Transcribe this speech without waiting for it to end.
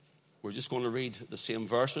We're just going to read the same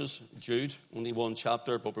verses. Jude, only one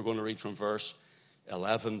chapter, but we're going to read from verse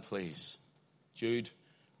 11, please. Jude,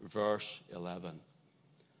 verse 11.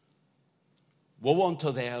 Woe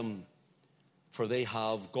unto them, for they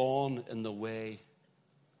have gone in the way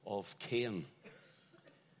of Cain,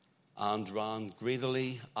 and ran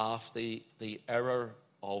greedily after the error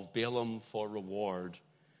of Balaam for reward,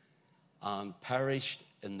 and perished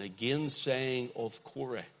in the gainsaying of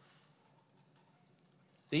Korah.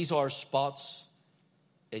 These are spots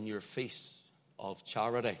in your feasts of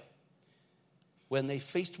charity, when they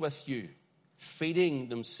feast with you, feeding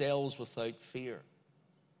themselves without fear.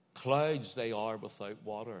 Clouds they are without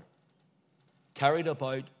water, carried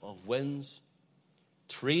about of winds,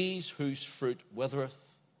 trees whose fruit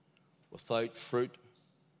withereth, without fruit,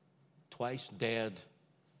 twice dead,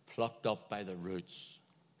 plucked up by the roots.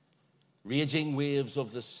 Raging waves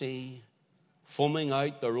of the sea, foaming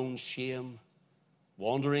out their own shame,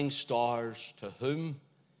 wandering stars, to whom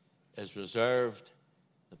is reserved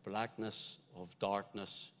the blackness of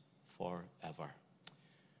darkness forever.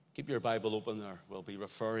 Keep your Bible open there. We'll be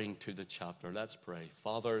referring to the chapter. Let's pray.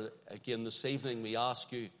 Father, again this evening we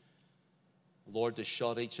ask you, Lord, to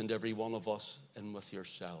shut each and every one of us in with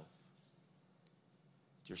yourself.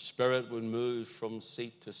 That your Spirit would move from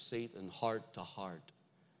seat to seat and heart to heart.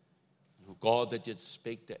 And, oh God, that you'd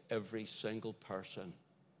speak to every single person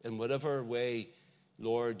in whatever way,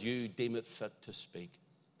 Lord, you deem it fit to speak.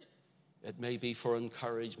 It may be for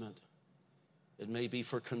encouragement. It may be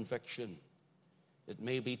for conviction. It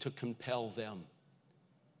may be to compel them.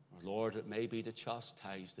 Or, Lord, it may be to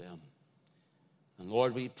chastise them. And,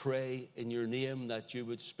 Lord, we pray in your name that you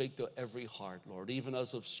would speak to every heart, Lord. Even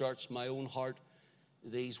as I've searched my own heart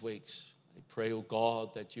these weeks, I pray, oh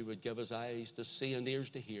God, that you would give us eyes to see and ears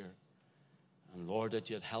to hear. And, Lord, that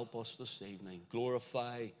you'd help us this evening.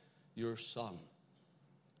 Glorify your Son.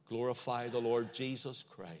 Glorify the Lord Jesus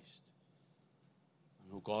Christ.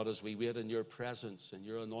 And, oh God, as we wait in your presence and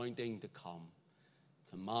your anointing to come,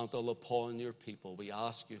 to mantle upon your people, we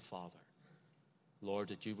ask you, Father, Lord,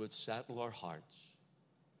 that you would settle our hearts,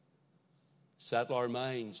 settle our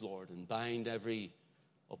minds, Lord, and bind every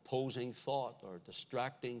opposing thought or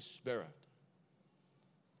distracting spirit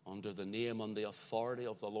under the name and the authority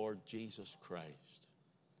of the Lord Jesus Christ.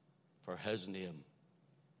 For his name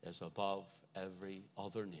is above every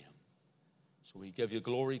other name. So we give you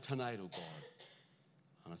glory tonight, O God,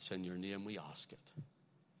 and it's in your name we ask it.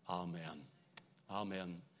 Amen.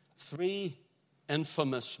 Amen. 3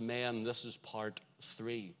 infamous men. This is part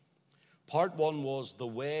 3. Part 1 was the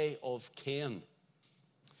way of Cain.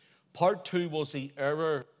 Part 2 was the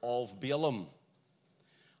error of Balaam.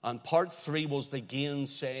 And part 3 was the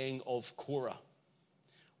gainsaying of Korah.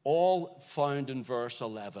 All found in verse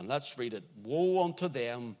 11. Let's read it. Woe unto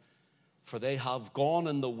them, for they have gone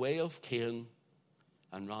in the way of Cain,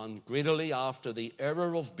 and ran greedily after the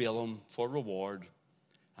error of Balaam for reward,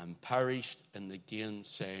 and perished in the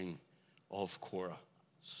gainsaying of Korah.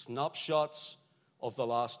 Snapshots of the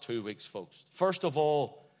last 2 weeks, folks. First of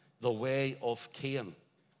all, the way of Cain.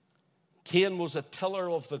 Cain was a tiller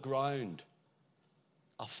of the ground,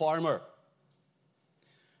 a farmer,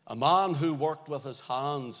 a man who worked with his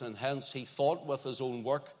hands, and hence he thought with his own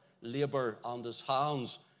work, labor, and his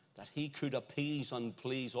hands that he could appease and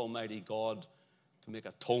please Almighty God to make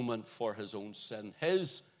atonement for his own sin.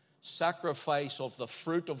 His sacrifice of the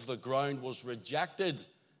fruit of the ground was rejected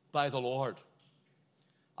by the Lord.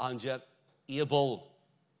 And yet Abel,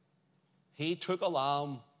 he took a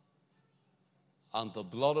lamb, and the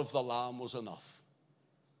blood of the lamb was enough.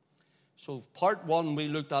 So part 1, we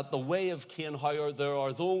looked at the way of Cain, how there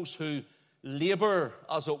are those who labor,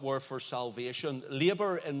 as it were, for salvation,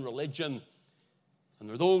 labor in religion. And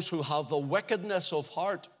there are those who have the wickedness of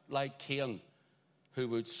heart, like Cain, who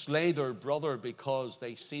would slay their brother because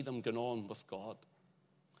they see them going on with God.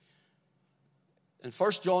 In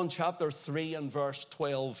 1 John chapter 3 and verse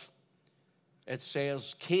 12, it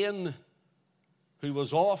says, Cain, who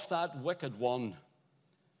was of that wicked one,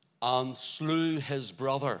 and slew his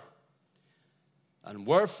brother. And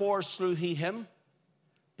wherefore slew he him?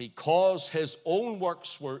 Because his own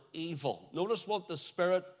works were evil. Notice what the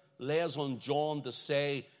Spirit lays on John to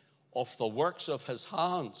say of the works of his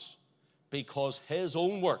hands. Because his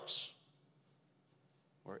own works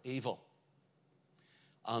were evil.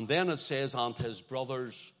 And then it says, and his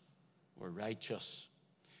brothers were righteous.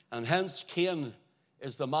 And hence Cain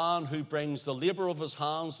is the man who brings the labor of his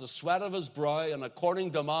hands, the sweat of his brow, and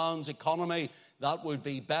according to man's economy, that would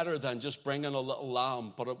be better than just bringing a little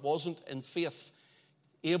lamb. But it wasn't in faith.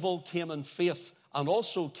 Abel came in faith, and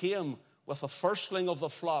also came with a firstling of the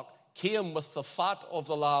flock, came with the fat of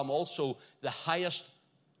the lamb, also the highest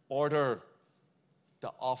order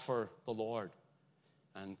to offer the Lord.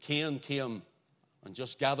 And Cain came and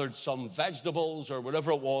just gathered some vegetables or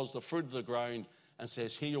whatever it was, the fruit of the ground, and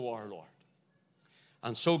says, here you are, Lord.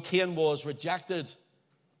 And so Cain was rejected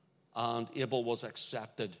and Abel was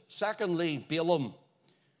accepted. Secondly, Balaam.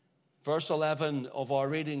 Verse 11 of our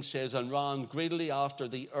reading says, and ran greedily after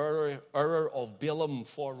the error of Balaam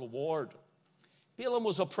for reward. Balaam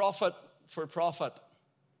was a prophet for profit.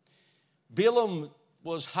 Balaam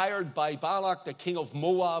was hired by Balak, the king of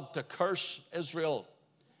Moab, to curse Israel.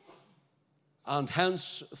 And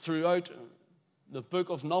hence, throughout the book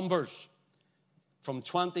of Numbers, from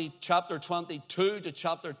chapter 22 to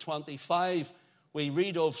chapter 25, we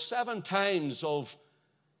read of 7 times of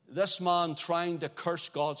this man trying to curse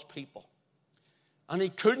God's people. And he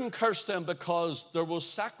couldn't curse them because there was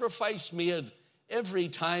sacrifice made every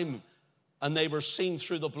time, and they were seen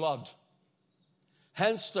through the blood.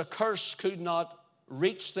 Hence, the curse could not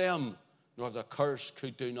reach them, nor the curse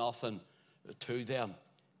could do nothing to them.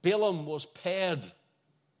 Balaam was paid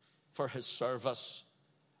for his service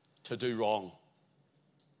to do wrong.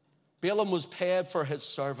 Balaam was paid for his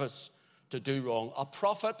service to do wrong. A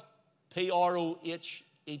prophet,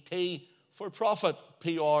 P-R-O-H-E-T, for prophet,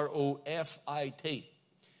 P-R-O-F-I-T.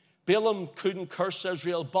 Balaam couldn't curse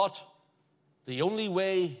Israel, but the only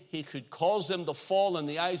way he could cause them to fall in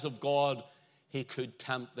the eyes of God, he could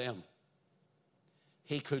tempt them.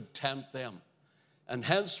 He could tempt them. And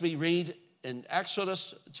hence we read in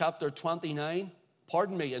Exodus chapter 29,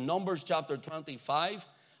 in Numbers chapter 25,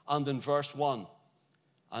 and in verse 1.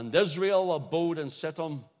 And Israel abode in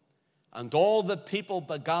Shittim, and all the people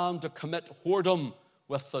began to commit whoredom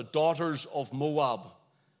with the daughters of Moab.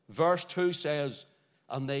 Verse 2 says,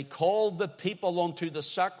 and they called the people unto the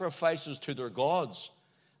sacrifices to their gods,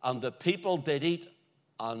 and the people did eat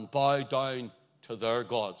and bow down to their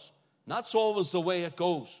gods. And that's always the way it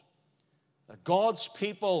goes. That God's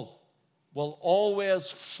people will always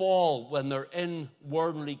fall when they're in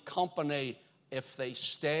worldly company if they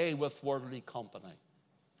stay with worldly company.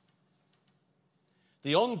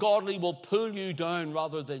 The ungodly will pull you down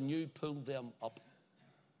rather than you pull them up.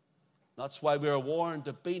 That's why we are warned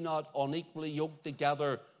to be not unequally yoked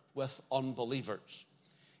together with unbelievers.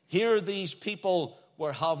 Here these people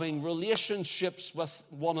were having relationships with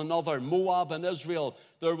one another, Moab and Israel.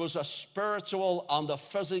 There was a spiritual and a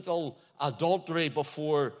physical adultery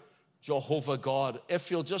before Jehovah God. If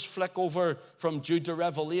you'll just flick over from Jude to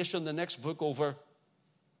Revelation, the next book over,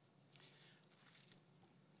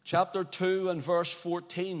 chapter 2 and verse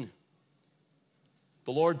 14.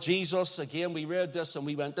 The Lord Jesus, again, we read this and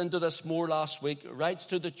we went into this more last week, writes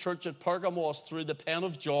to the church at Pergamos through the pen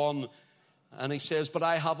of John, and he says, but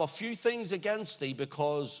I have a few things against thee,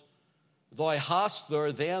 because thou hast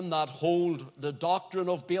there them that hold the doctrine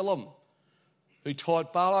of Balaam, who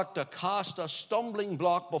taught Balak to cast a stumbling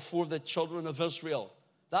block before the children of Israel.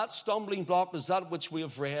 That stumbling block is that which we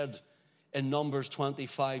have read in Numbers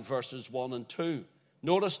 25, verses 1 and 2.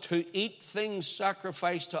 Notice, to eat things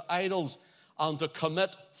sacrificed to idols and to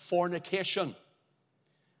commit fornication.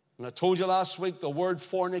 And I told you last week the word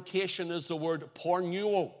fornication is the word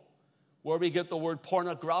pornuo, where we get the word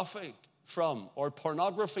pornographic from, or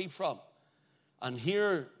pornography from. And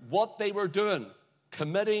here, what they were doing,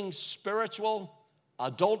 committing spiritual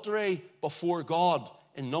adultery before God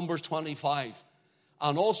in Numbers 25,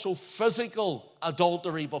 and also physical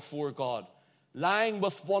adultery before God, lying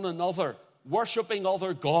with one another, worshiping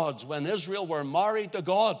other gods, when Israel were married to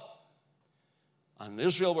God. And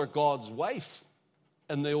Israel were God's wife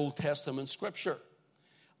in the Old Testament scripture.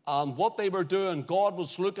 And what they were doing, God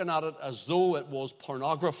was looking at it as though it was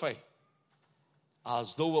pornography.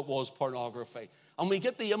 As though it was pornography. And we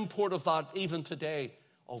get the import of that even today,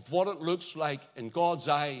 of what it looks like in God's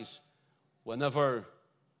eyes whenever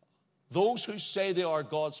those who say they are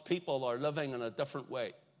God's people are living in a different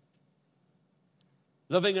way.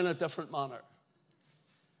 Living in a different manner.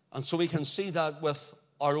 And so we can see that with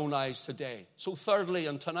our own eyes today. So thirdly,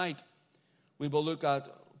 and tonight, we will look at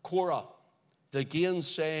Korah, the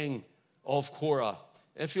gainsaying of Korah.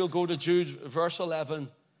 If you'll go to Jude, verse 11,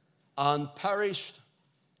 and perished,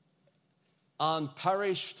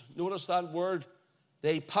 notice that word,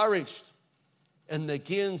 they perished in the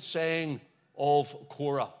gainsaying of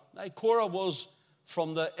Korah. Now, Korah was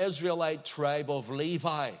from the Israelite tribe of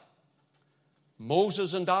Levi.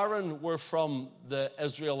 Moses and Aaron were from the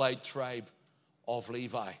Israelite tribe of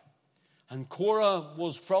Levi. And Korah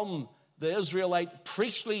was from the Israelite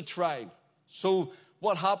priestly tribe. So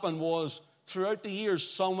what happened was, throughout the years,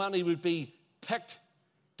 so many would be picked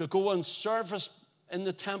to go and service in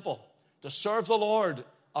the temple, to serve the Lord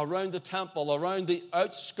around the temple, around the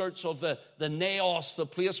outskirts of the naos, the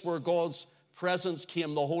place where God's presence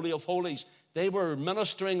came, the Holy of Holies. They were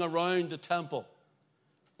ministering around the temple.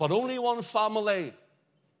 But only one family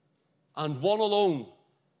and one alone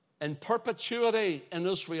in perpetuity in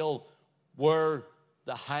Israel were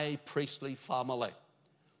the high priestly family.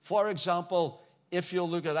 For example, if you'll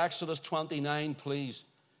look at Exodus 29, please,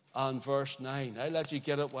 and verse 9. I'll let you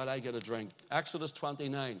get it while I get a drink. Exodus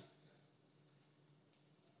 29.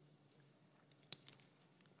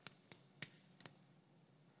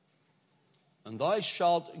 And thou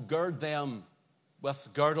shalt gird them with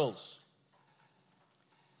girdles.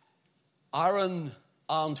 Aaron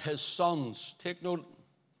and his sons, take note,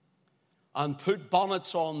 and put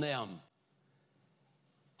bonnets on them.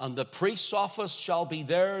 And the priest's office shall be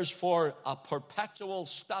theirs for a perpetual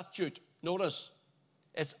statute. Notice,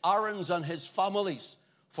 it's Aaron's and his family's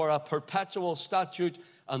for a perpetual statute.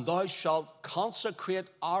 And thou shalt consecrate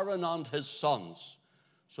Aaron and his sons.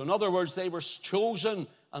 So in other words, they were chosen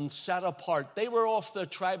and set apart. They were of the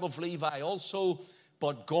tribe of Levi also,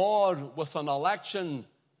 but God, with an election,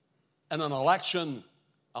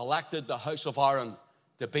 elected the house of Aaron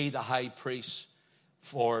to be the high priest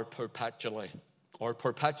for perpetually.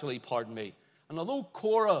 And although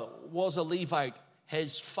Korah was a Levite,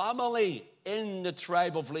 his family in the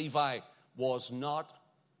tribe of Levi was not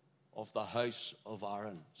of the house of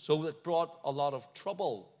Aaron. So it brought a lot of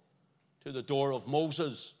trouble to the door of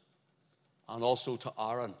Moses and also to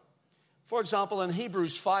Aaron. For example, in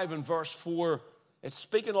Hebrews 5 and verse 4, it's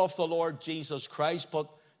speaking of the Lord Jesus Christ, but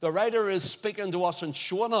the writer is speaking to us and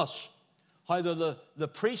showing us how the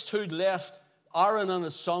priesthood left Aaron and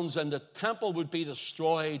his sons, and the temple would be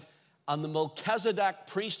destroyed, and the Melchizedek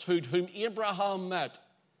priesthood, whom Abraham met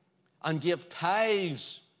and gave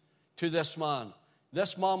tithes to this man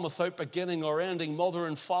without beginning or ending, mother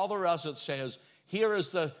and father, as it says. Here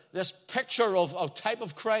is this picture of type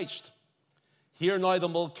of Christ. Here now the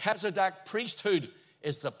Melchizedek priesthood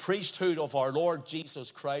is the priesthood of our Lord Jesus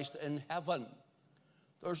Christ in heaven.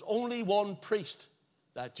 There's only one priest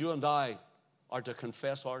that you and I are to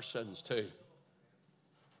confess our sins to.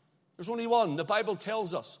 There's only one. The Bible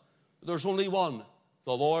tells us there's only one,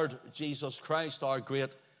 the Lord Jesus Christ, our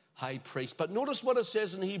great high priest. But notice what it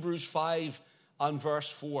says in Hebrews 5 and verse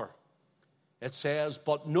 4. It says,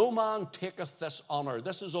 but no man taketh this honor.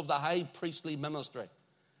 This is of the high priestly ministry.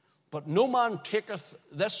 But no man taketh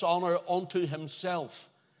this honor unto himself,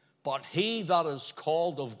 but he that is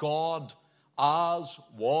called of God, as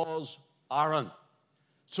was Aaron.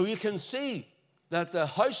 So you can see that the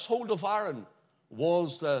household of Aaron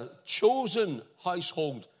was the chosen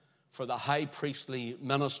household for the high priestly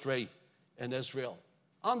ministry in Israel.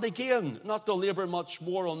 And again, not to labor much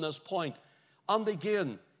more on this point, and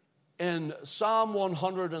again, in Psalm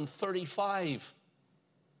 135,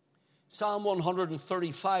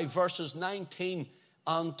 verses 19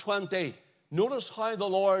 and 20, notice how the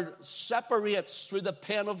Lord separates through the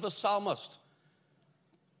pen of the psalmist.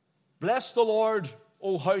 Bless the Lord,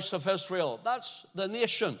 O house of Israel. That's the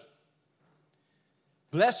nation.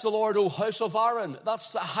 Bless the Lord, O house of Aaron. That's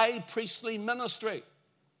the high priestly ministry.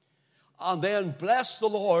 And then bless the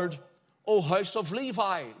Lord, O house of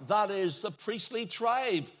Levi. That is the priestly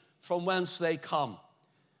tribe from whence they come.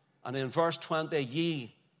 And in verse 20,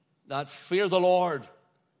 ye that fear the Lord,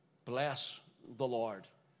 bless the Lord.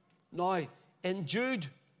 Now, in Jude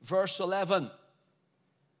verse 11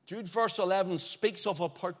 speaks of a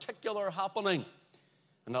particular happening,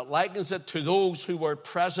 and it likens it to those who were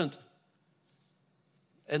present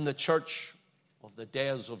in the church of the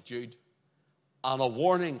days of Jude, and a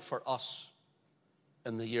warning for us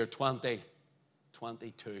in the year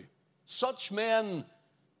 2022. Such men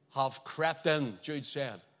have crept in, Jude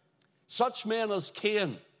said. Such men as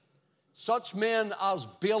Cain, such men as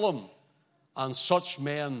Balaam, and such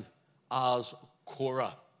men as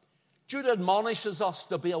Korah. Jude admonishes us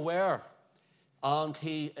to be aware, and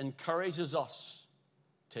he encourages us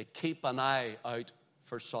to keep an eye out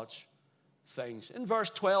for such things. In verse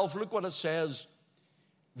 12, look what it says.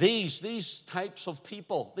 These types of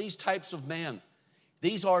people, these types of men,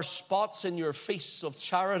 these are spots in your feasts of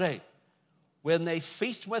charity when they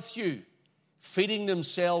feast with you, feeding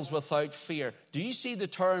themselves without fear. Do you see the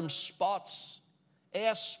term spots?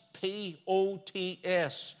 S-P-O-T-S.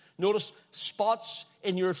 Notice, spots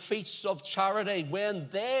in your feasts of charity when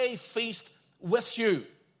they feast with you.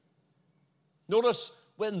 Notice,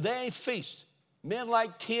 when they feast, men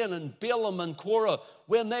like Cain and Balaam and Korah,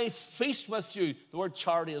 when they feast with you, the word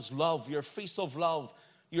charity is love, your feast of love.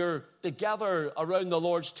 You're together around the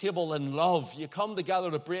Lord's table in love. You come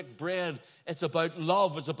together to break bread. It's about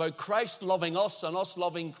love. It's about Christ loving us and us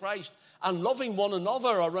loving Christ. and loving one another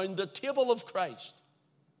around the table of Christ.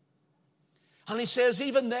 And he says,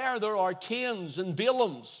 even there are Cains and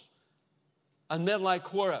Balaams and men like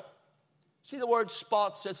Korah. See the word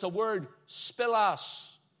spots? It's a word spilas.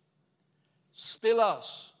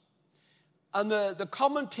 Spilas. And the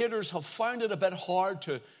commentators have found it a bit hard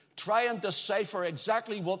to try and decipher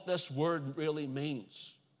exactly what this word really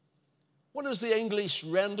means. What is the English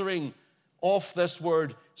rendering of this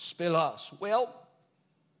word spilas? Well,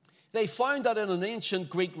 they found that in an ancient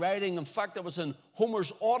Greek writing, in fact, it was in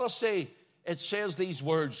Homer's Odyssey, it says these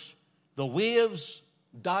words, the waves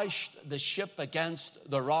dashed the ship against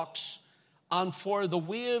the rocks. And for the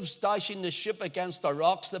waves dashing the ship against the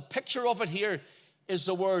rocks, the picture of it here is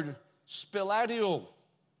the word spilladio,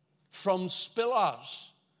 from spilas.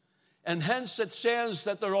 And hence it says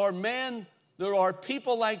that there are men, there are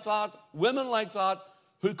people like that, women like that,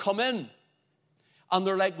 who come in. And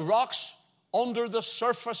they're like rocks under the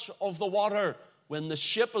surface of the water when the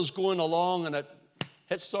ship is going along and it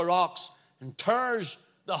hits the rocks and tears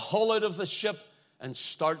the hull out of the ship and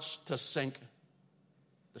starts to sink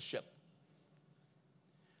the ship.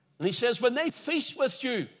 And he says, when they feast with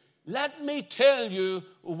you, let me tell you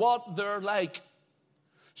what they're like.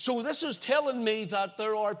 So this is telling me that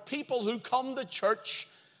there are people who come to church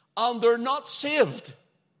and they're not saved.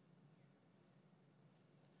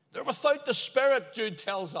 They're without the Spirit, Jude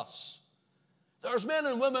tells us. There's men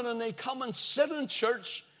and women and they come and sit in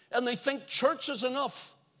church and they think church is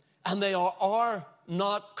enough. And they are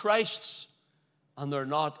not Christ's and they're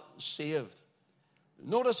not saved.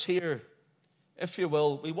 Notice here, if you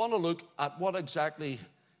will, we want to look at what exactly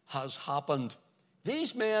has happened.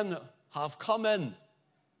 These men have come in,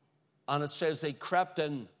 and it says they crept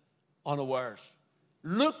in unawares.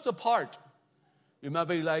 Looked the part. You may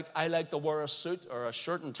be like, I like to wear a suit or a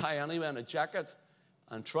shirt and tie anyway, and a jacket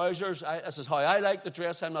and trousers. This is how I like to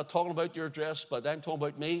dress. I'm not talking about your dress, but I'm talking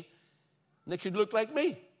about me. And they could look like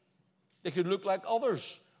me. They could look like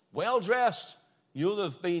others. Well-dressed. You know,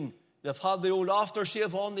 they've had the old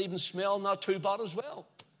aftershave on. They even smell not too bad as well.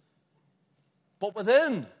 But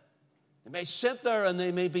within, they may sit there and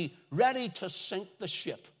they may be ready to sink the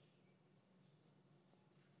ship.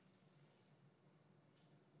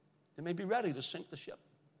 They may be ready to sink the ship.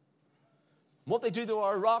 And what they do to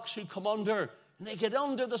our rocks who come under, and they get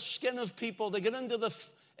under the skin of people. They get into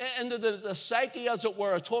the psyche, as it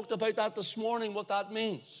were. I talked about that this morning, what that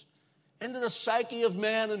means. Into the psyche of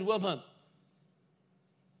men and women.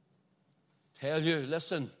 Tell you,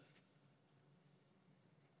 listen,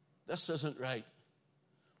 this isn't right.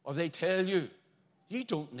 Or they tell you, you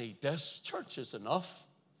don't need this. Church is enough.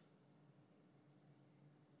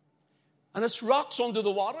 And it's rocks under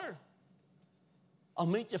the water. I'll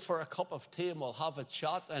meet you for a cup of tea and we'll have a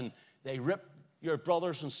chat, and they rip your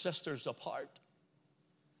brothers and sisters apart.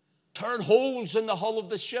 Turn holes in the hull of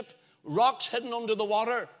the ship, rocks hidden under the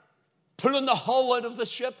water, pulling the hull out of the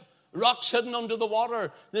ship, rocks hidden under the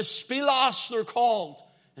water. The spilas, they're called.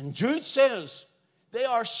 And Jude says, they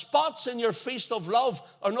are spots in your feast of love.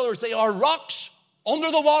 Or in other words, they are rocks under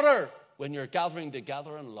the water when you're gathering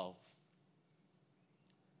together in love.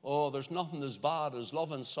 Oh, there's nothing as bad as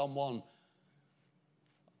loving someone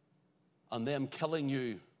and them killing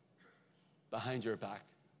you behind your back.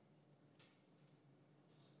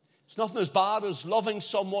 It's nothing as bad as loving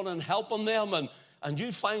someone and helping them and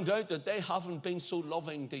you find out that they haven't been so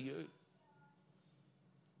loving to you.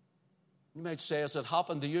 You might say, has it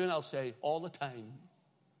happened to you? And I'll say, all the time.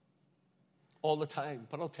 All the time.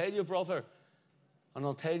 But I'll tell you, brother, and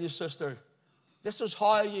I'll tell you, sister, this is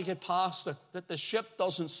how you get past it, that the ship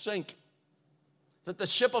doesn't sink, that the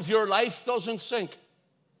ship of your life doesn't sink,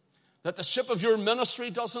 that the ship of your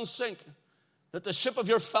ministry doesn't sink, that the ship of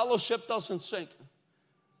your fellowship doesn't sink.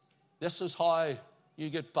 This is how you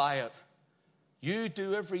get by it. You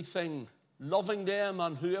do everything, loving them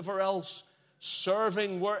and whoever else,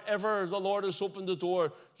 serving wherever the Lord has opened the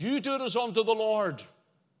door. You do it as unto the Lord.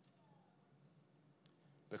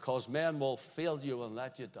 Because men will fail you and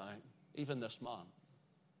let you down, even this man.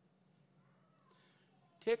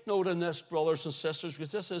 Take note in this, brothers and sisters,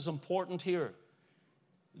 because this is important here.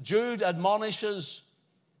 Jude admonishes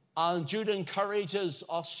and Jude encourages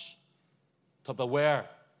us to beware.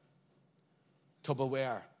 To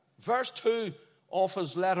beware. Verse 2 of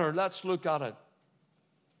his letter, let's look at it.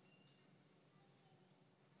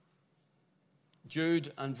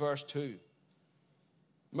 Jude and verse 2.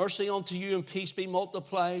 Mercy unto you and peace be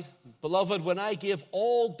multiplied. Beloved, when I gave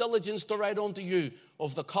all diligence to write unto you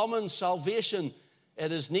of the common salvation,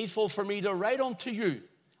 it is needful for me to write unto you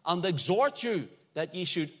and exhort you that ye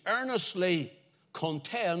should earnestly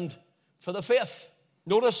contend for the faith.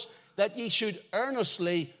 Notice that ye should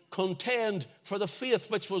earnestly contend for the faith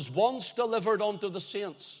which was once delivered unto the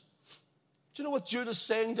saints. Do you know what Jude is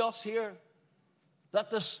saying to us here? That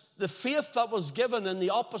the faith that was given in the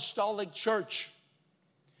apostolic church,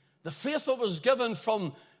 the faith that was given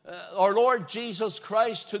from our Lord Jesus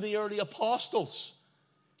Christ to the early apostles.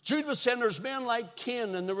 Jude was saying there's men like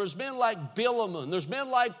Cain, and there was men like Balaam, and there's men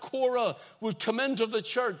like Korah would come into the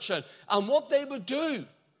church, and what they would do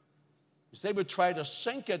is they would try to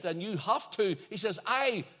sink it, and you have to. He says,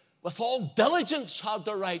 I, with all diligence, had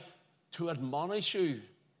the right to admonish you.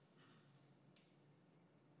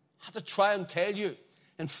 I had to try and tell you.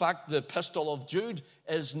 In fact, the epistle of Jude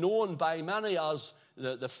is known by many as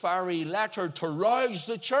the fiery letter to rouse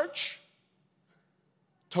the church.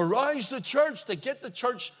 To rouse the church, to get the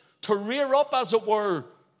church to rear up, as it were,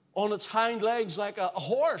 on its hind legs like a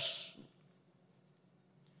horse.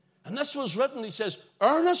 And this was written, he says,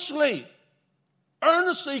 earnestly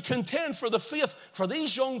contend for the faith for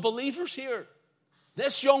these young believers here.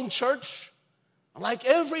 This young church, like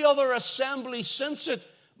every other assembly since it,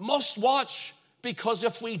 must watch, because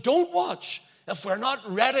if we don't watch, if we're not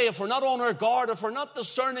ready, if we're not on our guard, if we're not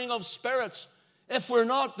discerning of spirits, if we're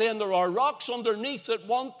not, then there are rocks underneath that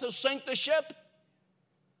want to sink the ship.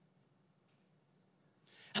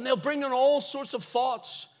 And they'll bring in all sorts of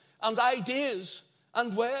thoughts and ideas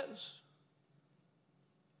and ways.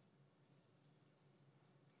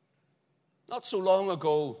 Not so long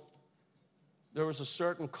ago, there was a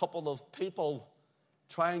certain couple of people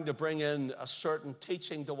trying to bring in a certain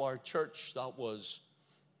teaching to our church that was,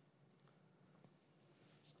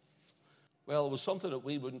 well, it was something that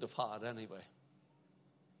we wouldn't have had anyway.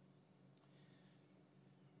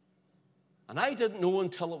 And I didn't know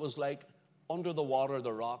until it was like under the water,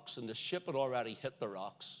 the rocks, and the ship had already hit the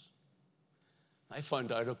rocks. I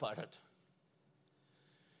found out about it.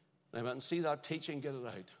 I went and see that teaching, get it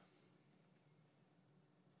out.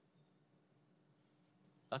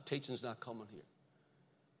 That teaching's not coming here.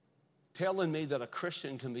 Telling me that a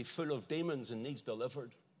Christian can be full of demons and needs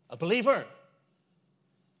delivered. A believer.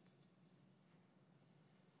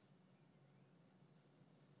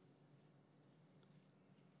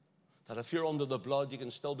 That if you're under the blood, you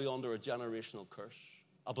can still be under a generational curse.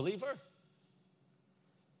 A believer.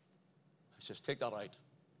 He says, take that out.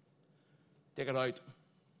 Take it out.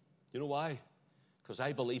 You know why? Because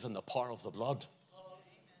I believe in the power of the blood.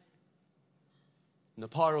 In the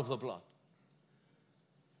power of the blood.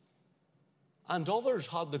 And others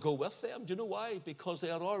had to go with them. Do you know why? Because they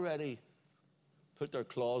had already put their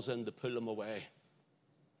claws in to pull them away.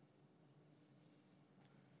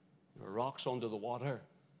 There were rocks under the water.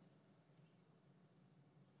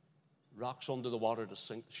 Rocks under the water to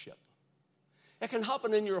sink the ship. It can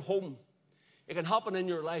happen in your home. It can happen in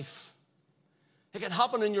your life. It can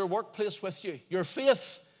happen in your workplace with you. Your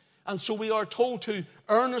faith. And so we are told to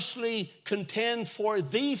earnestly contend for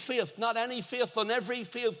the faith, not any faith, and every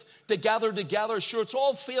faith to gather together. Sure, it's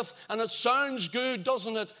all faith, and it sounds good,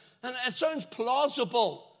 doesn't it? And it sounds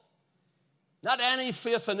plausible. Not any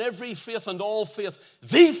faith and every faith and all faith.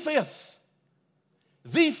 The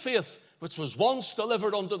faith which was once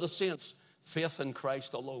delivered unto the saints, faith in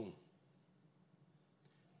Christ alone.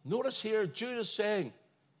 Notice here, Jude is saying,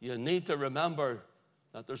 you need to remember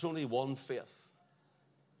that there's only one faith.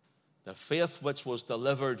 The faith which was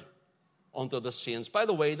delivered unto the saints. By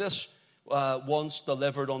the way, this once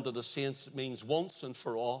delivered unto the saints means once and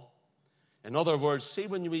for all. In other words, see,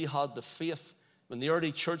 when we had the faith, when the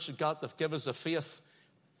early church had got to give us the faith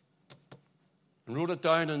and wrote it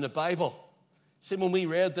down in the Bible. See, when we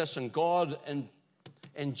read this, and God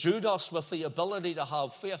endued us with the ability to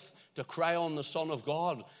have faith, to cry on the Son of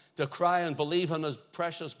God, to cry and believe in his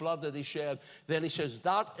precious blood that he shed, then he says,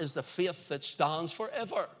 that is the faith that stands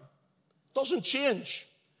forever. Doesn't change.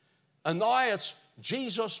 And now it's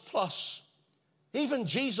Jesus plus. Even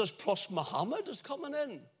Jesus plus Muhammad is coming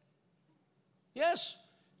in. Yes,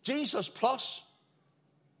 Jesus plus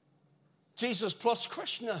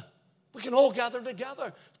Krishna. We can all gather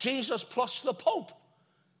together. Jesus plus the Pope.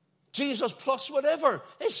 Jesus plus whatever.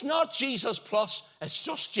 It's not Jesus plus. It's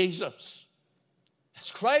just Jesus.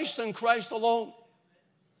 It's Christ and Christ alone.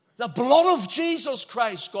 The blood of Jesus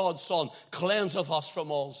Christ, God's Son, cleanseth us from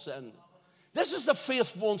all sin. This is the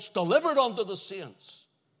faith once delivered unto the saints.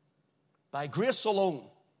 By grace alone.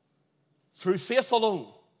 Through faith alone.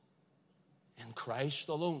 In Christ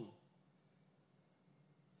alone.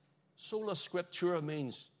 Sola Scriptura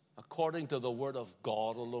means according to the word of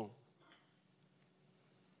God alone.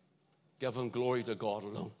 Giving glory to God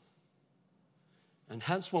alone. And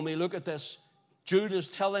hence when we look at this, Jude is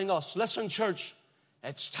telling us, listen church,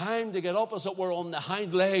 it's time to get up as it were on the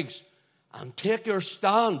hind legs and take your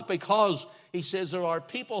stand, because he says there are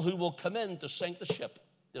people who will come in to sink the ship,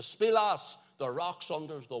 the spilas, the rocks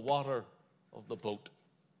under the water of the boat.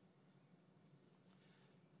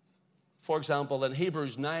 For example, in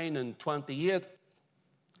Hebrews 9 and 28,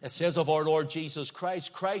 it says of our Lord Jesus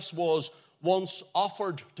Christ, Christ was once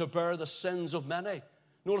offered to bear the sins of many.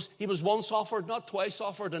 Notice, he was once offered, not twice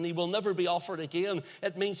offered, and he will never be offered again.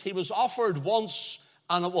 It means he was offered once,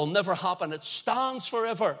 and it will never happen. It stands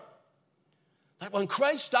forever. That when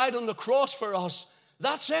Christ died on the cross for us,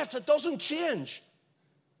 that's it. It doesn't change.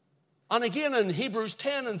 And again in Hebrews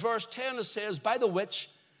 10 and verse 10, it says, by the which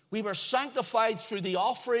we were sanctified through the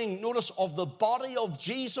offering, notice, of the body of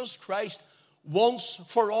Jesus Christ once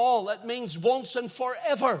for all. It means once and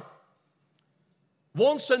forever.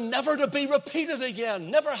 Once and never to be repeated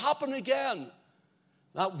again, never happen again.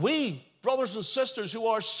 That we, brothers and sisters who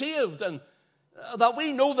are saved, and that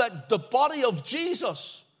we know that the body of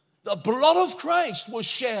Jesus, the blood of Christ was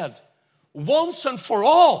shed once and for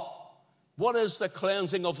all. What is the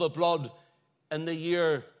cleansing of the blood in the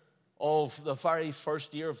year of the very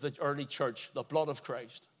first year of the early church? The blood of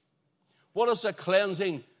Christ. What is the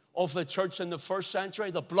cleansing of the church in the first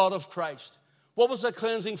century? The blood of Christ. What was the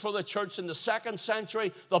cleansing for the church in the second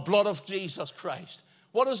century? The blood of Jesus Christ.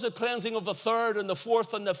 What is the cleansing of the third and the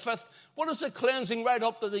fourth and the fifth? What is the cleansing right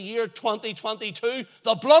up to the year 2022?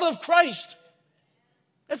 The blood of Christ.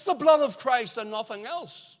 It's the blood of Christ and nothing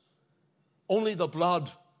else. Only the blood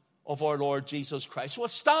of our Lord Jesus Christ. So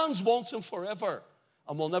it stands once and forever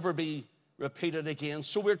and will never be repeated again.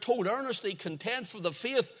 So we're told, earnestly contend for the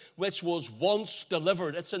faith which was once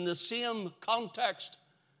delivered. It's in the same context.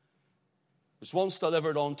 It was once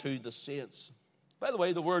delivered unto the saints. By the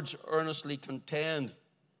way, the words earnestly contend,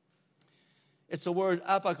 it's the word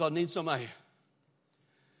apagonizomai.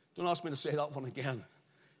 Don't ask me to say that one again.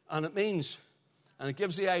 And it means, and it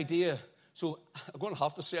gives the idea, so I'm going to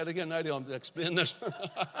have to say it again now to explain this.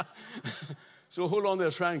 So hold on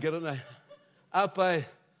there, try and get it now.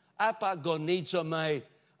 Apagonizomai.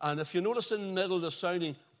 And if you notice in the middle of the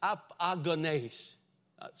sounding, apagonize.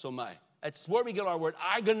 That's omai. It's where we get our word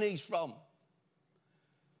agonies from.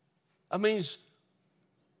 It means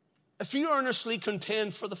if you earnestly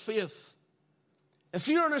contend for the faith, if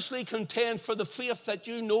you earnestly contend for the faith that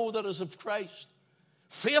you know that is of Christ,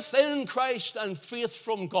 faith in Christ and faith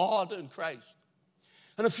from God in Christ.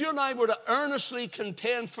 And if you and I were to earnestly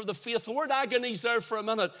contend for the faith, the word agony is there for a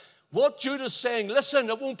minute. What Jude is saying, listen,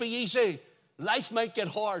 it won't be easy. Life might get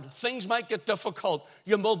hard. Things might get difficult.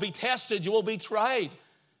 You will be tested. You will be tried.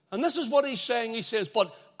 And this is what he's saying. He says,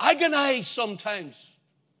 but agonize sometimes.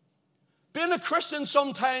 Being a Christian,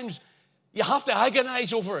 sometimes you have to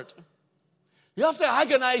agonize over it. You have to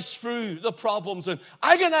agonize through the problems and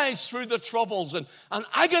agonize through the troubles and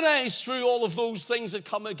agonize through all of those things that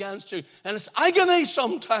come against you. And it's agony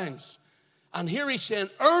sometimes. And here he's saying,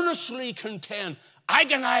 earnestly contend,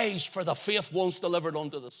 agonize for the faith once delivered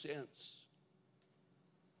unto the saints.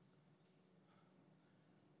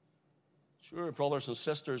 Sure, brothers and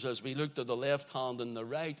sisters, as we look to the left hand and the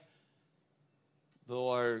right, there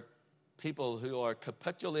are people who are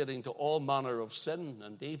capitulating to all manner of sin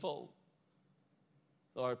and evil.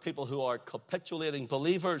 There are people who are capitulating,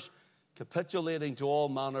 believers capitulating to all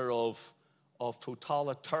manner of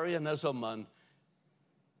totalitarianism and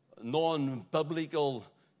non-biblical,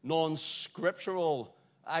 non-scriptural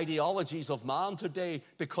ideologies of man today,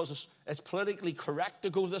 because it's politically correct to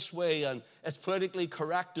go this way, and it's politically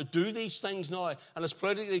correct to do these things now, and it's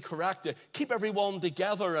politically correct to keep everyone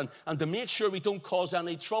together and to make sure we don't cause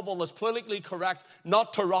any trouble. It's politically correct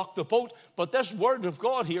not to rock the boat. But this word of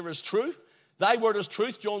God here is true. Thy word is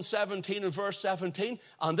truth, John 17 and verse 17.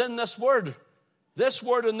 And in this word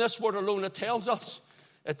and this word alone, it tells us,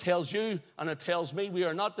 it tells you and it tells me we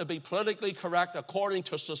are not to be politically correct according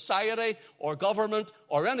to society or government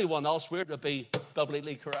or anyone else. We're to be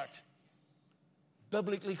biblically correct.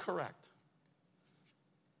 Biblically correct.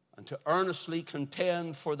 And to earnestly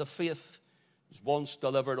contend for the faith was once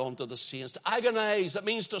delivered unto the saints. To agonize, it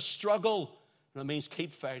means to struggle, and it means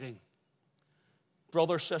keep fighting.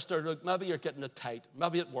 Brother, sister, look, maybe you're getting it tight.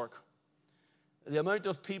 Maybe at work. The amount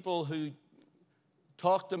of people who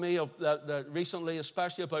talk to me that recently,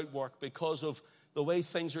 especially about work, because of the way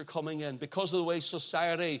things are coming in, because of the way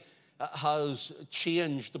society has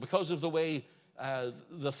changed, because of the way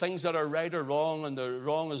the things that are right are wrong, and the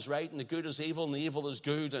wrong is right, and the good is evil, and the evil is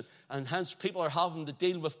good, and hence people are having to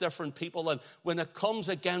deal with different people, and when it comes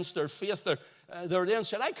against their faith, they're then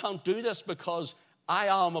saying, I can't do this because I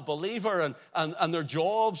am a believer, and their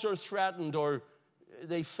jobs are threatened, or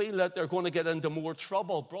they feel that they're going to get into more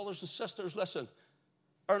trouble. Brothers and sisters, listen,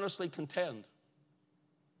 earnestly contend.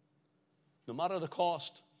 No matter the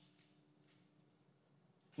cost.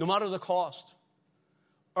 No matter the cost.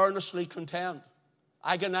 Earnestly contend.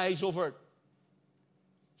 Agonize over it.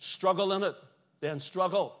 Struggle in it. Then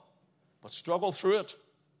struggle. But struggle through it.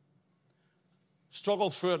 Struggle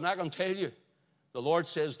through it. And I can tell you, the Lord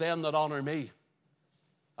says, them that honor me,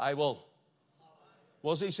 I will.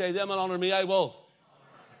 What does he say? Them that honor me, I will.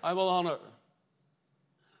 I will honor.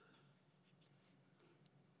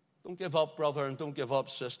 Don't give up, brother, and don't give up,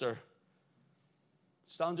 sister.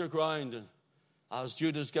 Stand your ground. And as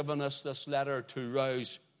Jude has given us this letter to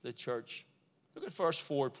rouse the church. Look at verse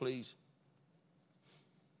 4, please.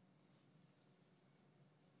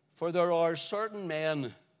 For there are certain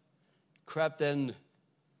men crept in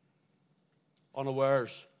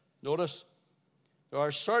unawares. Notice, there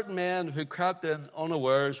are certain men who crept in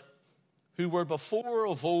unawares, who were before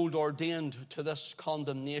of old ordained to this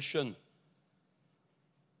condemnation.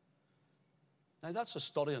 Now that's a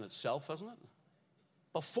study in itself, isn't it?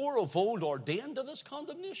 Before of old ordained to this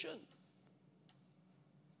condemnation.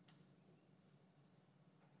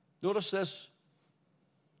 Notice this.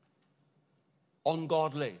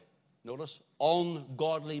 Ungodly. Notice,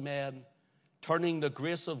 ungodly men turning the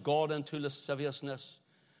grace of God into lasciviousness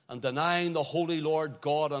and denying the holy Lord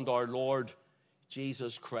God and our Lord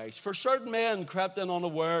Jesus Christ. For certain men crept in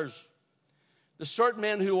unawares. The certain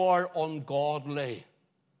men who are ungodly.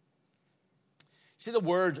 See the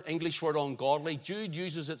word, English word ungodly? Jude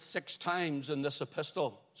uses it 6 times in this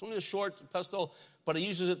epistle. It's only a short epistle, but he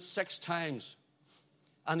uses it 6 times.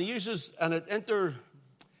 And he uses, and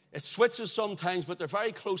it switches sometimes, but they're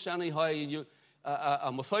very close anyhow.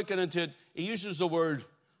 And without getting into it, he uses the word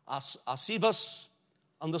asibas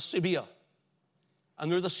and the sibia.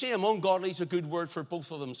 And they're the same. Ungodly is a good word for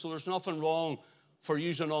both of them. So there's nothing wrong for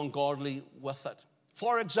using ungodly with it.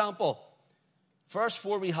 For example, verse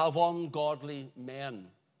 4, we have ungodly men.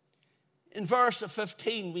 In verse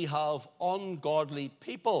 15, we have ungodly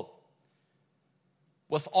people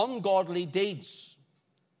with ungodly deeds.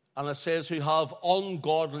 And it says who have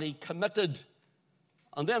ungodly committed.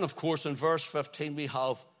 And then, of course, in verse 15, we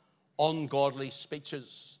have ungodly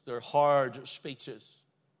speeches. They're hard speeches.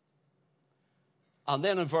 And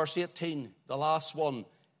then in verse 18, the last one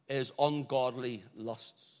is ungodly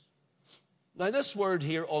lusts. Now, this word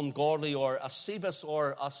here, ungodly, or asibis,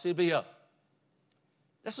 or asibia,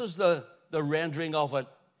 this is the rendering of it.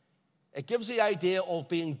 It gives the idea of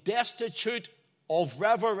being destitute of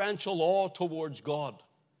reverential awe towards God.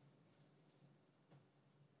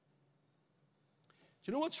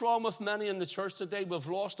 Do you know what's wrong with many in the church today? We've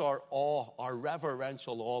lost our awe, our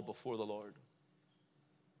reverential awe before the Lord.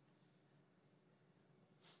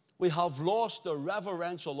 We have lost the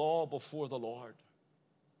reverential awe before the Lord.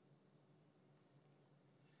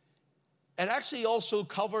 It actually also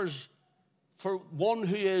covers for one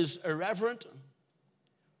who is irreverent,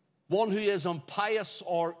 one who is impious,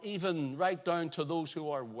 or even right down to those who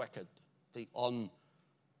are wicked, the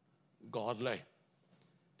ungodly.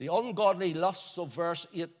 The ungodly lusts of verse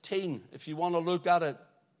 18, if you want to look at it.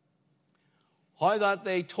 How that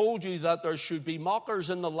they told you that there should be mockers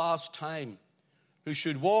in the last time who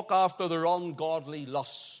should walk after their ungodly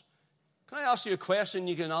lusts. Can I ask you a question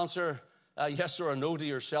you can answer yes or no to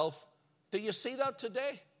yourself? Do you see that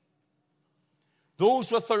today?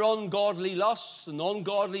 Those with their ungodly lusts and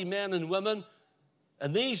ungodly men and women.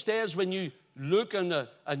 And these days when you look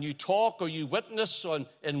and you talk or you witness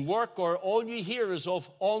in work, or all you hear is of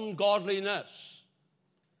ungodliness.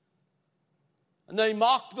 And they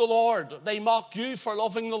mock the Lord. They mock you for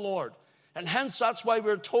loving the Lord. And hence that's why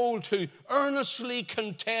we're told to earnestly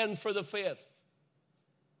contend for the faith.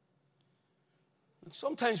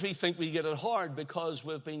 Sometimes we think we get it hard because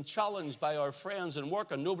we've been challenged by our friends in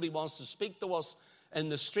work and nobody wants to speak to us in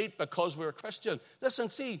the street because we're a Christian. Listen,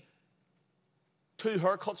 see, 2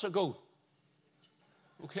 haircuts ago.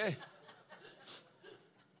 Okay.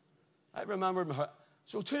 I remember,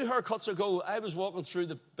 so 2 haircuts ago, I was walking through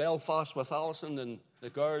the Belfast with Alison and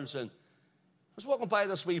the girls, and I was walking by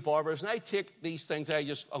this wee barber's, and I take these things,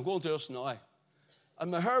 I'm going to this now.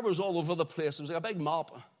 And my hair was all over the place. It was like a big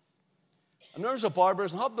mop. And there's a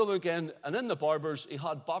barber's, and I happened to look in, and in the barber's, he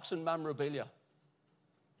had boxing memorabilia.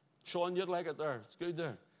 Sean, you'd like it there. It's good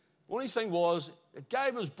there. The only thing was, the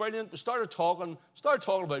guy was brilliant. We started talking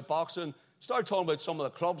about boxing, started talking about some of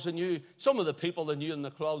the clubs they knew, some of the people they knew in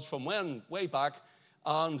the clubs from way back,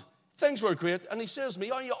 and things were great. And he says to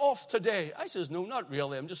me, are you off today? I says, no, not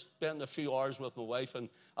really. I'm just spending a few hours with my wife, and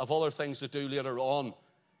I have other things to do later on.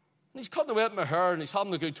 And he's cutting away at my hair, and he's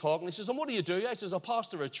having a good talk. And he says, and what do you do? I says, I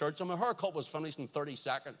pastor a church, and my haircut was finished in 30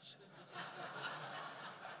 seconds.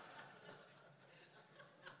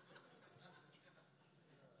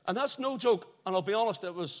 And that's no joke. And I'll be honest,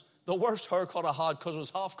 it was the worst haircut I had because it was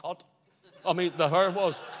half cut. I mean, the hair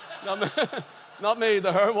was. Not me,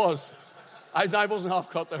 the hair was. I wasn't half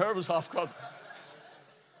cut, the hair was half cut.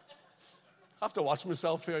 I have to watch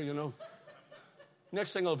myself here, you know.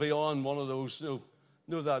 Next thing I'll be on one of those, you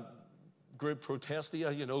know that great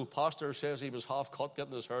protestia, you know, pastor says he was half cut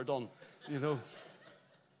getting his hair done, you know.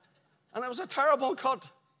 And it was a terrible cut.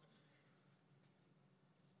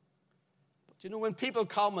 But you know, when people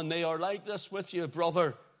come and they are like this with you,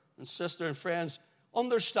 brother and sister and friends,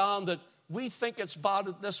 understand that we think it's bad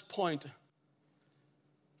at this point.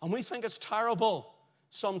 And we think it's terrible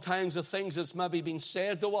sometimes the things that's maybe been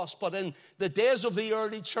said to us. But in the days of the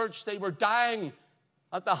early church, they were dying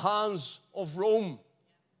at the hands of Rome.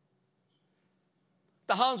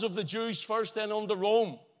 The hands of the Jews first, then under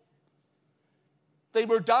Rome. They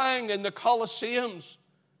were dying in the Colosseums.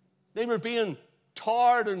 They were being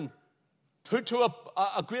tarred and put to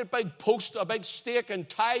a great big post, a big stake, and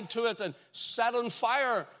tied to it and set on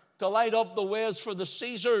fire to light up the ways for the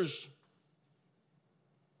Caesars.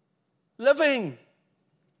 Living.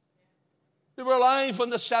 They were alive when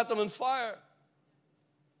they set them on fire.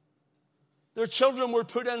 Their children were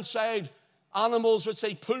put inside animals, which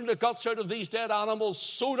they pulled the guts out of these dead animals,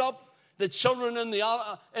 sewed up the children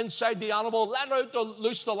inside the animal, let out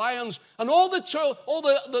loose the lions, and all the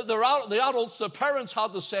adults, the parents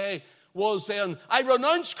had to say was then, I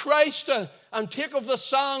renounce Christ and take of the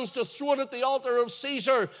sands to throw it at the altar of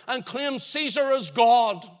Caesar and claim Caesar as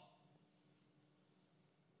God.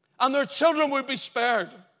 And their children would be spared.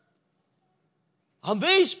 And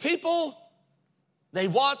these people, they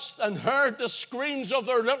watched and heard the screams of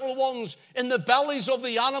their little ones in the bellies of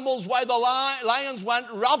the animals while the lions went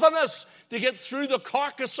ravenous to get through the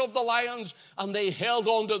carcass of the lions, and they held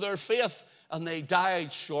on to their faith, and they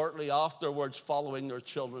died shortly afterwards following their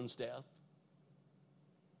children's death.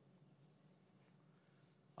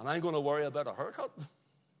 And I'm going to worry about a haircut.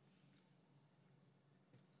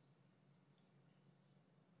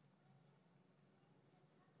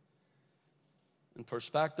 In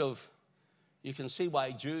perspective, you can see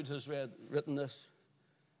why Jude has written this.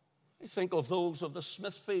 I think of those of the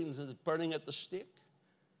Smithfields burning at the stake.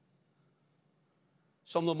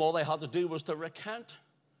 Some of them, all they had to do was to recant.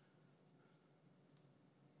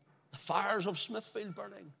 The fires of Smithfield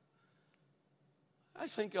burning. I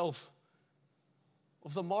think of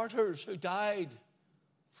the martyrs who died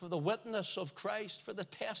for the witness of Christ, for the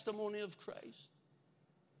testimony of Christ.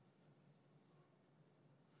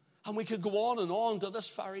 And we could go on to this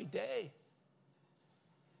very day.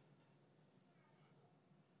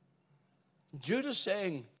 Jude is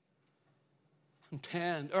saying,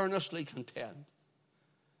 contend, earnestly contend.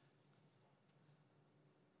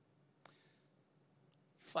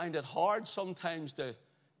 Find it hard sometimes to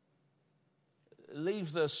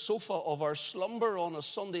leave the sofa of our slumber on a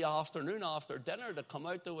Sunday afternoon after dinner to come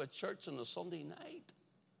out to a church on a Sunday night.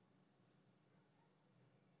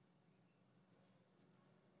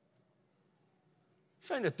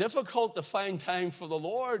 Find it difficult to find time for the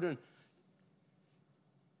Lord. And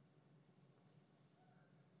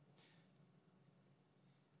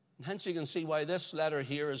hence you can see why this letter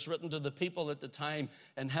here is written to the people at the time,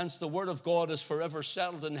 and hence the word of God is forever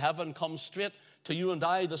settled in heaven, comes straight to you and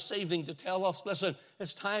I this evening to tell us, listen,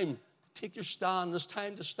 it's time to take your stand. It's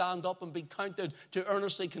time to stand up and be counted, to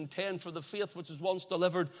earnestly contend for the faith which was once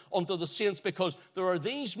delivered unto the saints, because there are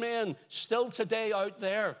these men still today out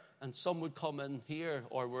there, and some would come in here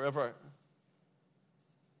or wherever.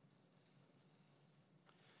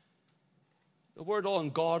 The word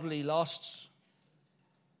ungodly lusts,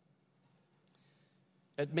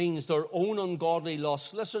 it means their own ungodly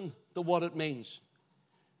lusts. Listen to what it means.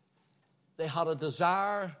 They had a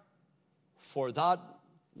desire for that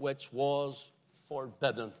which was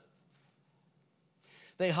forbidden.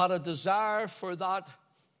 They had a desire for that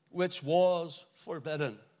which was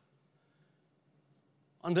forbidden.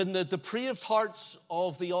 And in the depraved hearts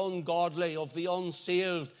of the ungodly, of the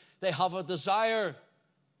unsaved, they have a desire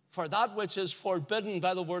for that which is forbidden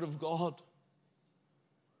by the word of God.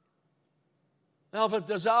 They have a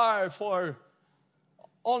desire for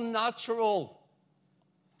unnatural,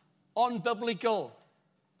 unbiblical,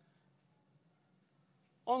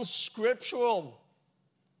 unscriptural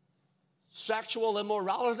sexual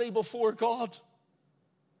immorality before God.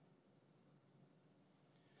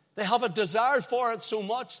 They have a desire for it so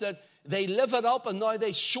much that they live it up, and now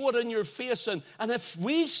they show it in your face. And if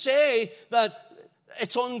we say that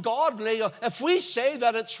it's ungodly, if we say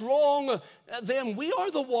that it's wrong, then we are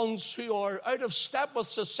the ones who are out of step with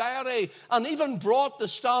society and even brought to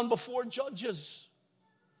stand before judges.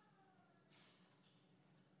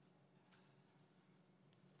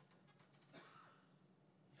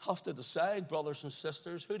 have to decide, brothers and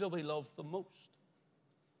sisters, who do we love the most?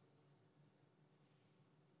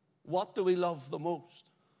 What do we love the most?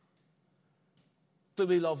 Do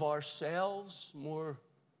we love ourselves more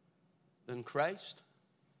than Christ?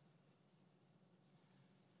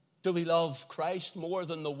 Do we love Christ more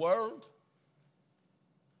than the world?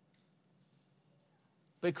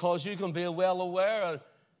 Because you can be well aware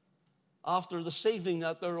after this evening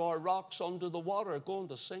that there are rocks under the water going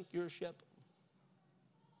to sink your ship.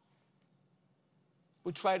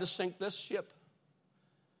 We try to sink this ship.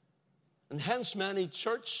 And hence many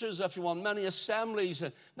churches, if you want, many assemblies,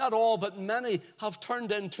 not all, but many have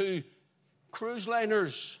turned into cruise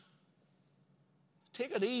liners.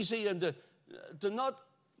 Take it easy and do not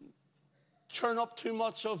churn up too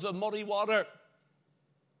much of the muddy water.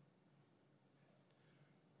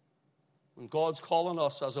 And God's calling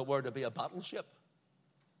us, as it were, to be a battleship.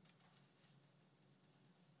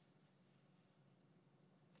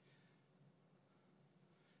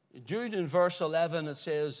 Jude in verse 11, it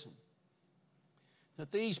says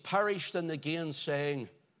that these perished in the gainsaying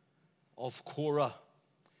of Korah.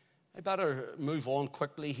 I better move on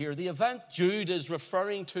quickly here. The event Jude is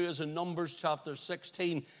referring to is in Numbers chapter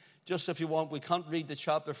 16. Just if you want, we can't read the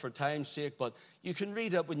chapter for time's sake, but you can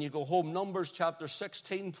read it when you go home. Numbers chapter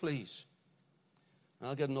 16, please.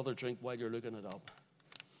 I'll get another drink while you're looking it up.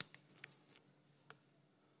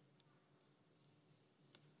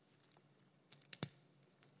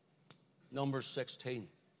 Numbers 16.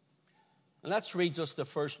 And let's read just the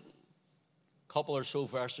first couple or so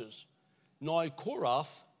verses. Now Korah,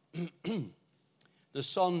 the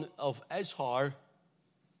son of Izhar,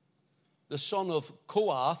 the son of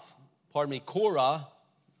Korah,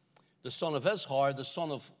 the son of Izhar, the son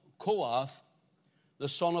of Kohath, the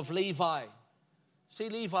son of Levi. See,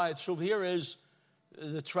 Levi through here is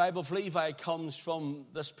the tribe of Levi comes from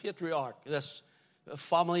this patriarch, this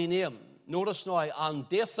family name. Notice now, and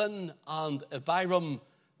Dathan and Abiram,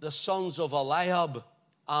 the sons of Eliab,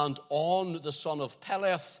 and On, the son of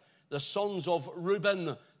Peleth, the sons of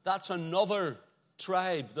Reuben. That's another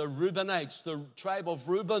tribe, the Reubenites, the tribe of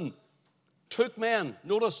Reuben. Took men.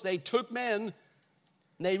 Notice they took men. And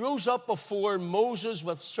they rose up before Moses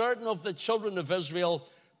with certain of the children of Israel,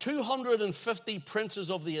 250 princes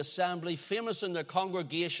of the assembly, famous in their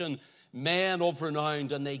congregation, men of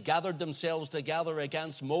renown. And they gathered themselves together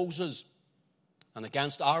against Moses and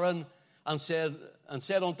against Aaron, and said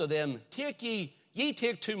unto them, ye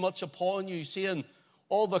take too much upon you, saying,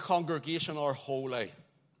 all the congregation are holy,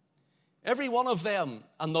 every one of them,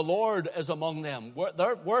 and the Lord is among them.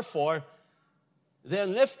 Wherefore,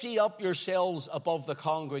 then lift ye up yourselves above the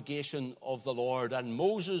congregation of the Lord. And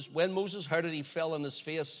Moses, when Moses heard it, he fell on his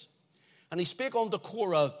face. And he spake unto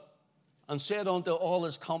Korah, and said unto all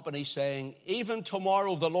his company, saying, even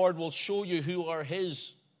tomorrow the Lord will show you who are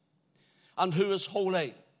his, and who is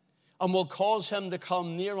holy, and will cause him to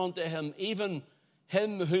come near unto him, even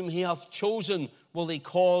him whom he hath chosen will he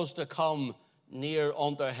cause to come near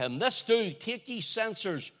unto him. This do, take ye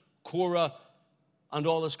censers, Korah and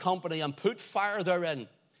all his company, and put fire therein,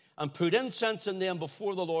 and put incense in them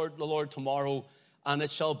before the Lord tomorrow. And it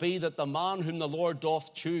shall be that the man whom the Lord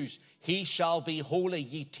doth choose, he shall be holy.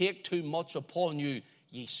 Ye take too much upon you,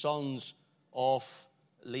 ye sons of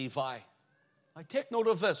Levi. I take note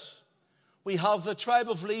of this. We have the tribe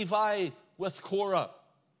of Levi with Korah.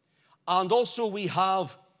 And also we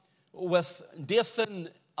have with Dathan,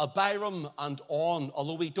 Abiram, and On,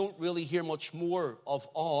 although we don't really hear much more of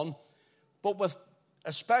On. But with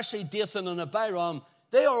especially Dathan and Abiram,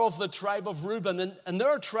 they are of the tribe of Reuben, and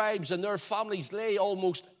their tribes and their families lay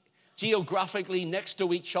almost geographically next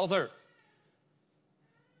to each other.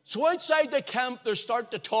 So outside the camp, they start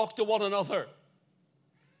to talk to one another.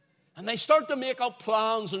 And they start to make up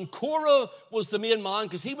plans, and Korah was the main man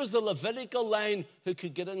because he was the Levitical line who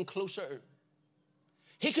could get in closer.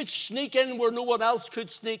 He could sneak in where no one else could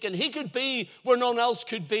sneak in. He could be where none else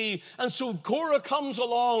could be. And so Korah comes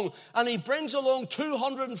along, and he brings along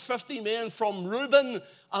 250 men from Reuben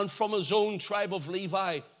and from his own tribe of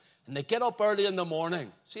Levi. And they get up early in the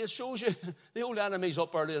morning. See, it shows you the old enemy's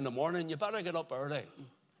up early in the morning. You better get up early.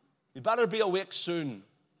 You better be awake soon.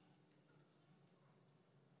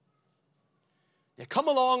 They come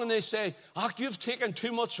along and they say, you've taken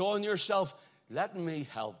too much on yourself. Let me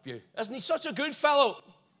help you. Isn't he such a good fellow?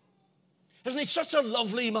 Isn't he such a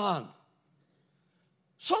lovely man?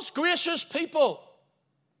 Such gracious people.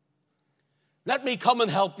 Let me come and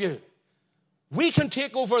help you. We can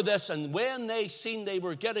take over this. And when they seen they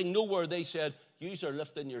were getting nowhere, they said, you are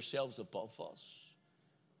lifting yourselves above us.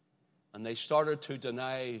 And they started to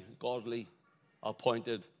deny godly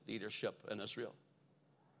appointed leadership in Israel.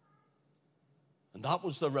 And that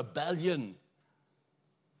was the rebellion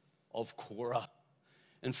of Korah.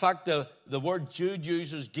 In fact, the word Jude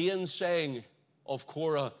uses, gainsaying of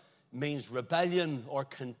Korah, means rebellion or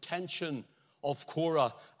contention of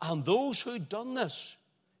Korah. And those who'd done this,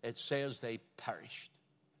 it says they perished.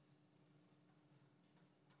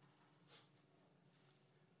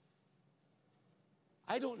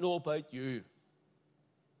 I don't know about you.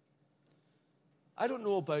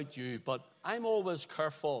 But I'm always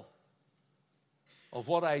careful of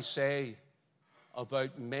what I say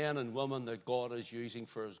about men and women that God is using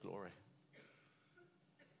for His glory.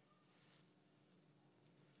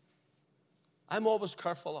 I'm always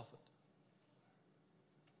careful of it.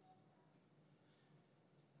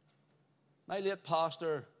 My late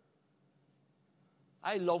pastor,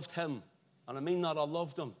 I loved him, and I mean that I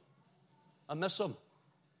loved him. I miss him.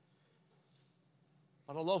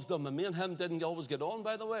 But I loved him, and me and him didn't always get on,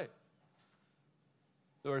 by the way.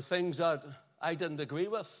 There were things that I didn't agree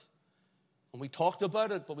with, and we talked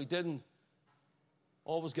about it, but we didn't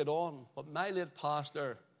always get on. But my late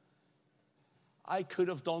pastor, I could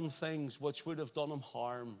have done things which would have done him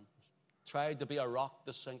harm, tried to be a rock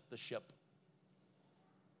to sink the ship.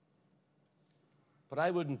 But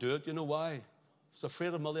I wouldn't do it. You know why? I was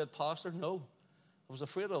afraid of my late pastor? No. I was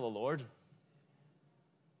afraid of the Lord.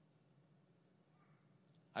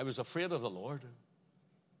 I was afraid of the Lord.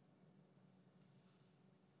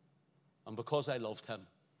 And because I loved him.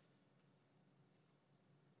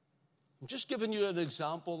 I'm just giving you an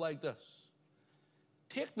example like this.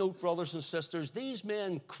 Take note, brothers and sisters, these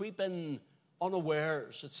men creep in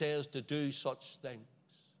unawares, it says, to do such things.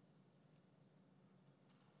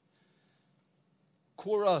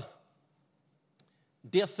 Korah,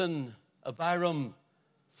 Dathan, Abiram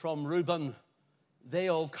from Reuben, they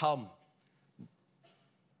all come.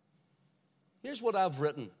 Here's what I've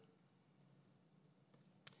written.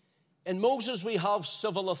 In Moses we have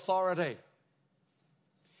civil authority.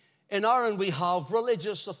 In Aaron we have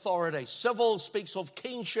religious authority. Civil speaks of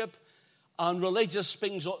kingship, and religious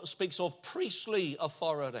speaks of priestly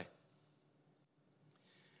authority.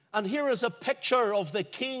 And here is a picture of the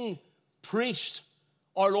king priest,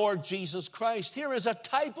 our Lord Jesus Christ. Here is a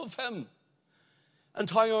type of him. And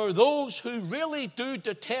how are those who really do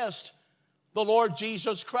detest the Lord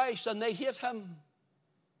Jesus Christ, and they hate him.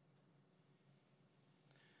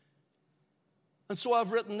 And so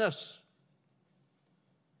I've written this.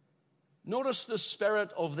 Notice the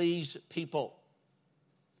spirit of these people.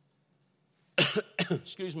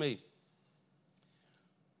 Excuse me.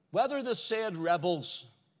 Whether the said rebels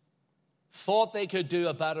thought they could do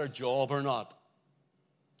a better job or not,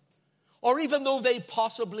 or even though they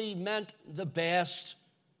possibly meant the best,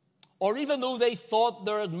 or even though they thought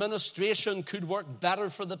their administration could work better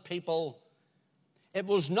for the people, it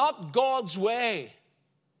was not God's way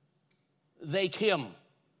they came,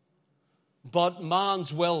 but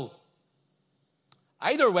man's will.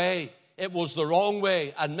 Either way, it was the wrong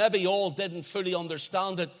way, and maybe all didn't fully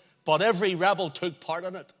understand it, but every rebel took part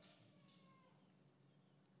in it.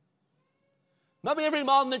 Maybe every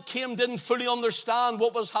man that came didn't fully understand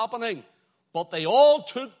what was happening, but they all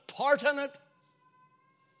took part in it.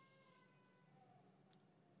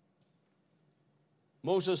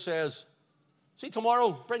 Moses says, see,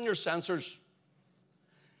 tomorrow, bring your censers.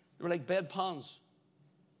 They were like bedpans.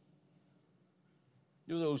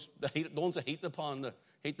 You know those, the ones that heat the pan, that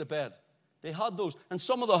heat the bed. They had those. And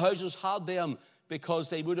some of the houses had them because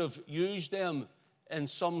they would have used them in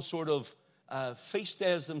some sort of feast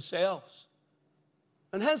days themselves.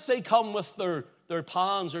 And hence they come with their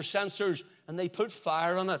pans or censers, and they put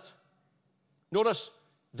fire in it. Notice,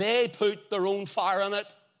 they put their own fire in it.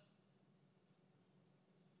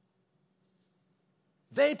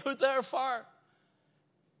 They put their fire.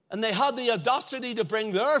 And they had the audacity to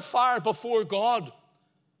bring their fire before God,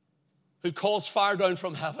 who calls fire down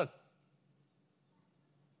from heaven.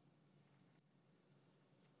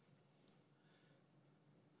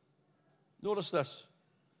 Notice this.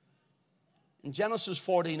 In Genesis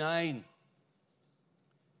 49,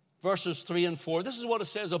 verses 3 and 4, this is what it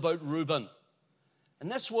says about Reuben.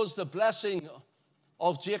 And this was the blessing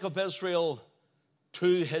of Jacob Israel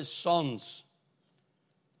to his sons.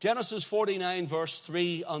 Genesis 49, verse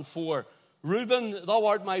 3 and 4. Reuben, thou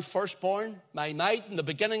art my firstborn, my might, and the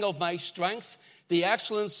beginning of my strength, the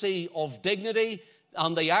excellency of dignity,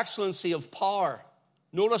 and the excellency of power.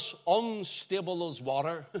 Notice, unstable as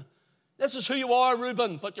water. This is who you are,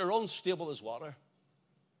 Reuben, but you're unstable as water.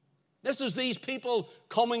 This is these people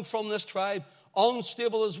coming from this tribe,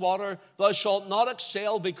 unstable as water. Thou shalt not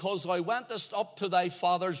excel, because thou wentest up to thy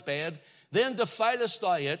father's bed, then defilest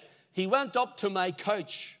thou it. He went up to my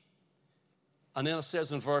couch. And then it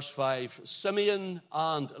says in verse 5, Simeon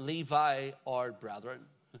and Levi are brethren.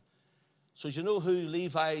 So do you know who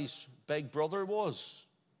Levi's big brother was?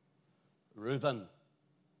 Reuben.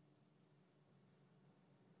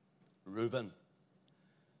 Reuben.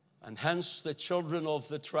 And hence the children of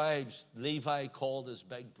the tribes, Levi called his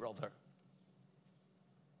big brother.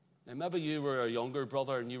 Now maybe you were a younger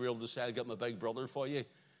brother and you were able to say, I'll get my big brother for you.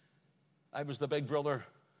 I was the big brother.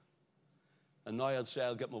 And now I'd say,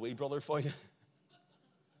 I'll get my wee brother for you.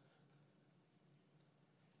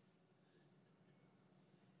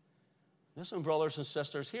 Listen, brothers and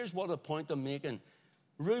sisters, here's what a point I'm making.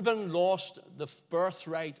 Reuben lost the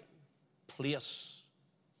birthright place.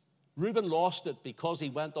 Reuben lost it because he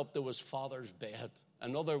went up to his father's bed.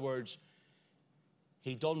 In other words,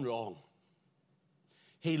 he done wrong.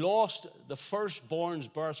 He lost the firstborn's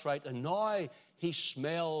birthright, and now he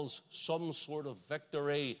smells some sort of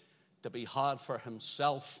victory to be had for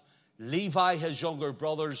himself. Levi, his younger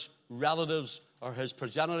brother's relatives, or his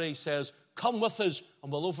progeny, he says, come with us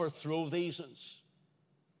and we'll overthrow these. And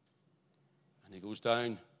he goes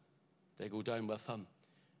down. They go down with him.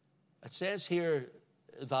 It says here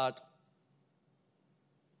that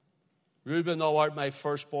Reuben, thou art my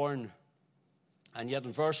firstborn. And yet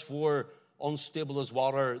in verse 4, unstable as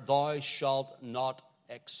water, thou shalt not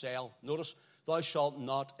excel. Notice, thou shalt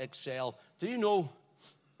not excel. Do you know,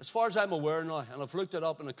 as far as I'm aware now, and I've looked it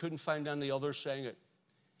up and I couldn't find any others saying it,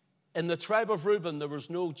 in the tribe of Reuben, there was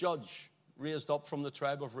no judge raised up from the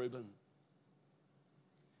tribe of Reuben.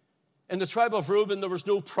 In the tribe of Reuben, there was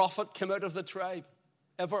no prophet come out of the tribe,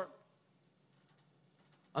 ever.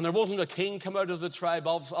 And there wasn't a king come out of the tribe.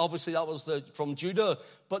 Obviously, that was from Judah.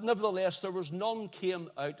 But nevertheless, there was none came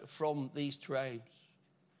out from these tribes.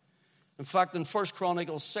 In fact, in 1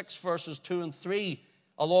 Chronicles 6, verses 2 and 3,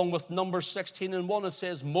 along with Numbers 16 and 1, it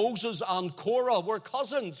says, Moses and Korah were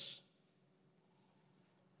cousins.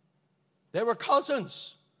 They were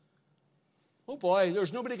cousins. Oh boy,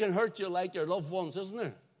 there's nobody can hurt you like your loved ones, isn't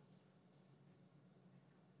there?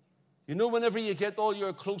 You know, whenever you get all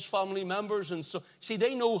your close family members and so, see,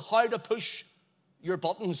 they know how to push your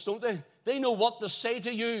buttons, don't they? They know what to say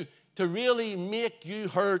to you to really make you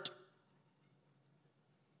hurt.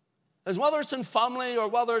 As whether it's in family or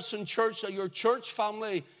whether it's in church or your church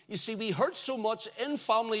family, you see, we hurt so much in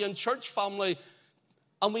family and church family,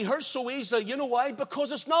 and we hurt so easily. You know why?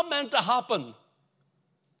 Because it's not meant to happen.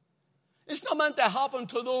 It's not meant to happen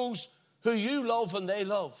to those who you love and they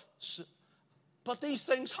love. But these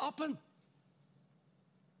things happen.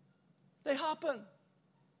 They happen.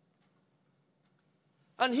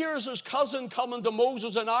 And here's his cousin coming to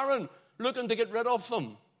Moses and Aaron, looking to get rid of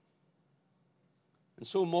them. And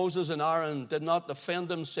so Moses and Aaron did not defend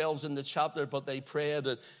themselves in the chapter, but they prayed.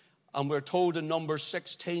 And we're told in Numbers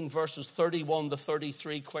 16, verses 31 to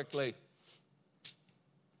 33 quickly.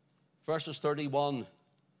 Verses 31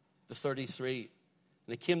 to 33.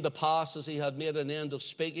 And it came to pass, as he had made an end of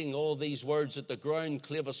speaking all these words, that the ground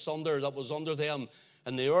clave asunder that was under them,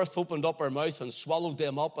 and the earth opened up her mouth and swallowed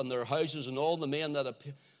them up, and their houses, and all the men that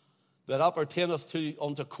appertaineth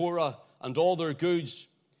unto Korah, and all their goods,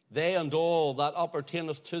 they and all that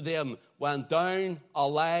appertaineth to them, went down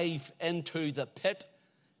alive into the pit,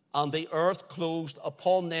 and the earth closed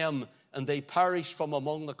upon them, and they perished from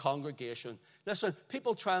among the congregation. Listen,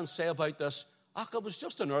 people try and say about this, it was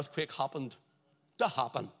just an earthquake happened to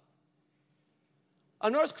happen.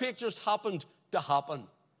 An earthquake just happened to happen.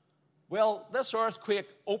 Well, this earthquake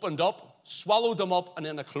opened up, swallowed them up, and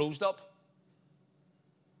then it closed up.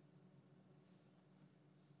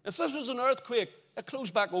 If this was an earthquake, it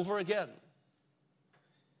closed back over again.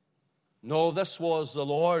 No, this was the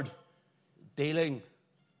Lord dealing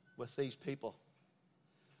with these people.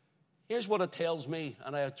 Here's what it tells me,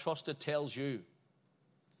 and I trust it tells you.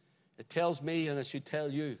 It tells me, and it should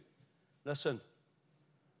tell you. Listen.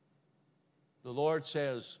 The Lord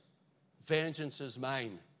says, vengeance is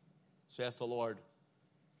mine, saith the Lord.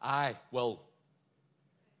 I will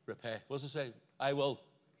repay. What does it say? I will.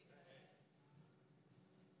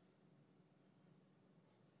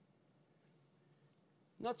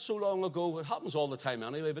 Not so long ago, it happens all the time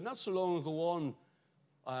anyway, but not so long ago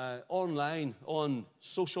online, on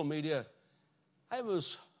social media, I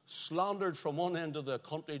was slandered from one end of the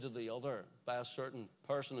country to the other by a certain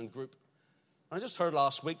person and group. I just heard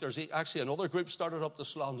last week there's actually another group started up to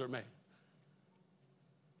slander me.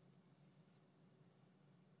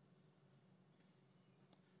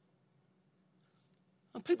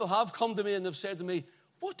 And people have come to me and they've said to me,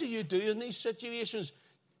 what do you do in these situations?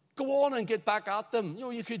 Go on and get back at them. You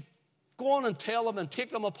know, you could go on and tell them and take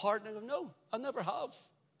them apart. And I go, no, I never have.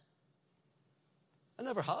 I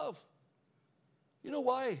never have. You know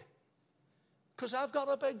why? Because I've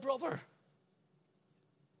got a big brother.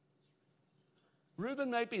 Reuben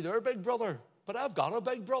might be their big brother, but I've got a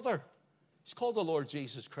big brother. He's called the Lord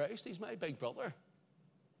Jesus Christ. He's my big brother.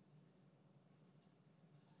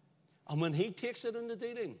 And when he takes it into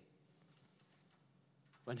dealing,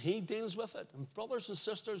 when he deals with it, and brothers and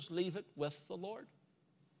sisters, leave it with the Lord.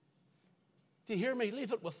 Do you hear me?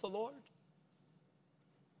 Leave it with the Lord.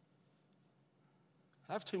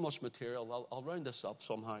 I have too much material. I'll round this up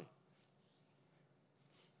somehow.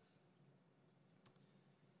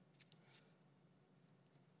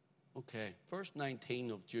 Okay, verse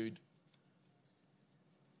 19 of Jude.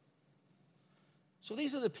 So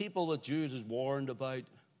these are the people that Jude is warned about,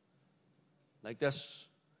 like this,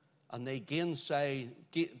 and they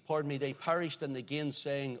they perished in the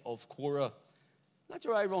gainsaying of Korah. Let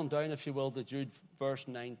your eye run down, if you will, to Jude verse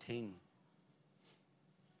 19.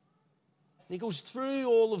 He goes through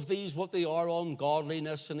all of these, what they are,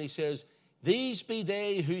 ungodliness, and he says, these be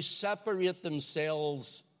they who separate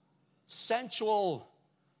themselves, sensual,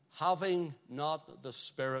 having not the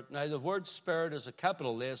Spirit. Now, the word Spirit is a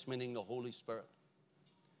capital S, meaning the Holy Spirit.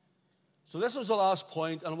 So this is the last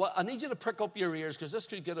point, and I need you to prick up your ears, because this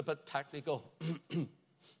could get a bit technical.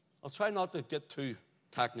 I'll try not to get too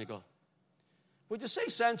technical. Would you say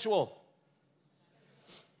sensual?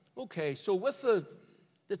 Okay, so with the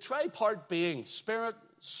tripart being spirit,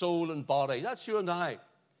 soul, and body, that's you and I.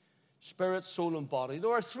 Spirit, soul, and body.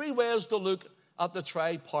 There are three ways to look at the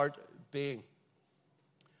tripart being.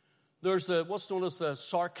 There's what's known as the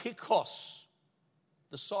sarkikos.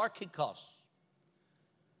 The sarkikos.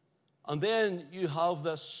 And then you have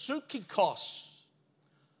the sukikos.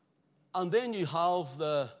 And then you have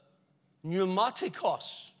the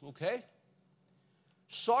pneumatikos. Okay?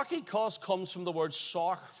 Sarkikos comes from the word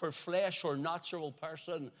sark, for flesh or natural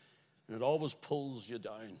person, and it always pulls you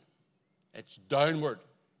down. It's downward.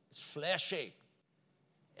 It's fleshy.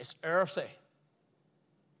 It's earthy.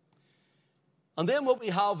 And then what we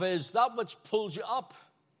have is that which pulls you up.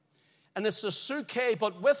 And it's the suke,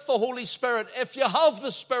 but with the Holy Spirit, if you have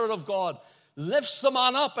the Spirit of God, lifts the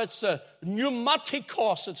man up. It's a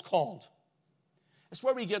pneumatikos, it's called. It's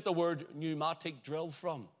where we get the word pneumatic drill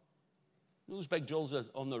from. Those big drills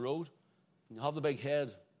on the road, you have the big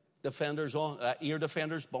head defenders on, ear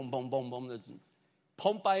defenders, boom, boom, boom, boom.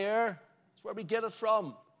 Pump by air, that's where we get it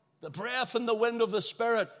from. The breath and the wind of the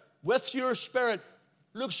Spirit, with your spirit,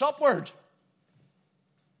 looks upward.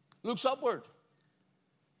 Looks upward.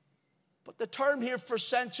 But the term here for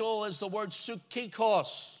sensual is the word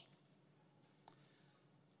sukikos.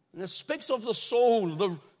 And it speaks of the soul,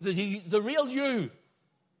 the real you.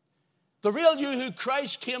 The real you who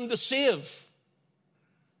Christ came to save.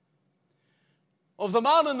 Of the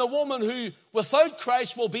man and the woman who, without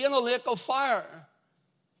Christ, will be in a lake of fire.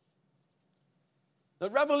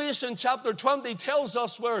 The Revelation chapter 20 tells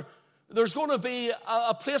us where there's going to be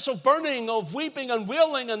a place of burning, of weeping and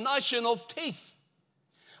wailing and gnashing of teeth.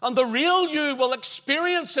 And the real you will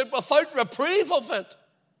experience it without reprieve of it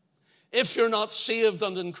if you're not saved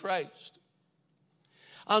and in Christ.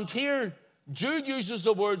 And here, Jude uses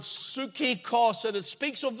the word sukikos, and it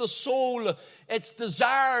speaks of the soul, its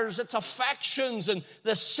desires, its affections, and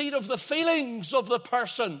the seat of the feelings of the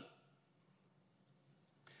person.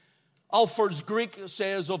 Alford's Greek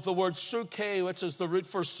says of the word suke, which is the root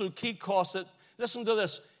for sukikos, listen to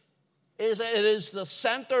this, it is the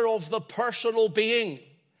center of the personal being,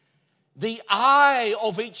 the I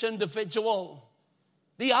of each individual.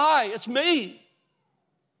 The I, it's me.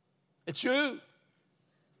 It's you.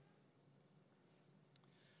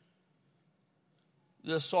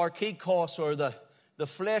 The sarkikos, or the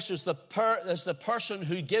flesh, is the person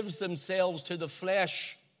who gives themselves to the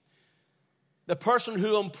flesh. The person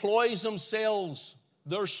who employs themselves,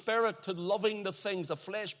 their spirit, to loving the things. The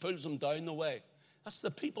flesh pulls them down the way. That's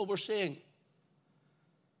the people we're seeing.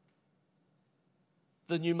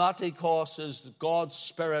 The pneumatikos is God's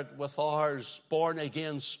Spirit with ours,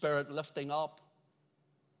 born-again spirit, lifting up.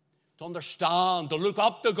 To understand, to look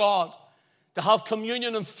up to God, to have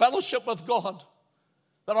communion and fellowship with God.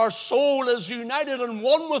 That our soul is united and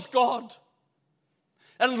one with God.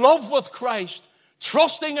 In love with Christ,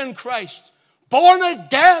 trusting in Christ, born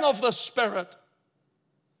again of the Spirit.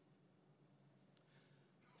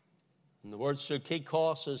 And the word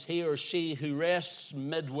sukikos is he or she who rests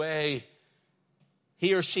midway.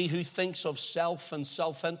 He or she who thinks of self and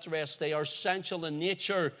self-interest. They are sensual in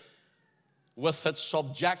nature with its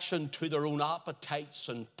subjection to their own appetites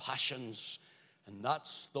and passions. And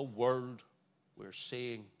that's the world we're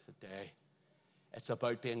seeing today. It's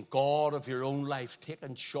about being God of your own life,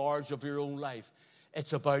 taking charge of your own life.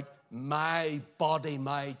 It's about my body,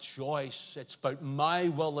 my choice. It's about my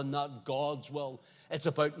will and not God's will. It's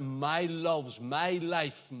about my loves, my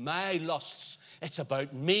life, my lusts. It's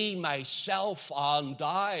about me, myself, and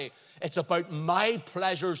I. It's about my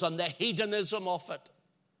pleasures and the hedonism of it.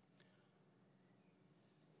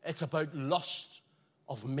 It's about lust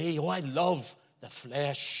of me. Oh, I love the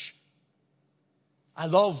flesh. I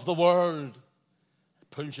love the world. It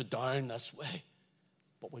pulls you down this way.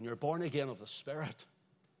 But when you're born again of the Spirit,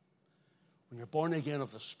 when you're born again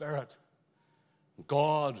of the Spirit,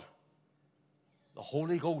 God, the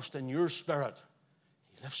Holy Ghost in your spirit,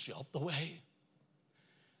 He lifts you up the way.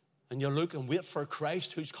 And you look and wait for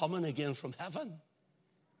Christ who's coming again from heaven.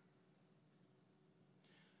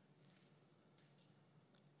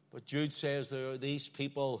 But Jude says there are these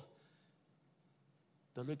people,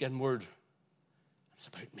 they look inward. It's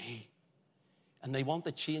about me. And they want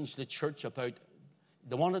to change the church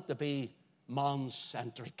they want it to be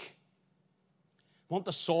man-centric. Want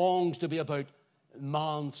the songs to be about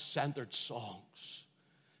man-centered songs.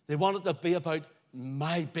 They want it to be about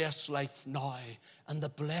my best life now and the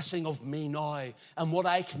blessing of me now and what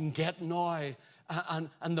I can get now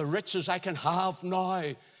and the riches I can have now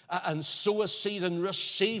and sow a seed and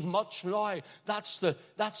receive much now. That's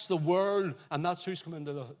the world, and that's who's come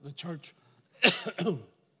into the church.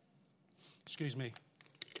 Excuse me.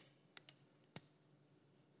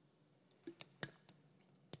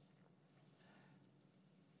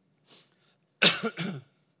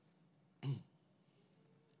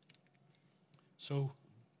 So,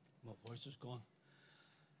 my voice is gone.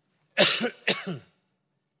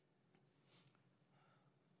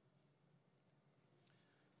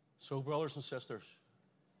 So, brothers and sisters,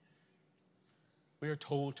 we are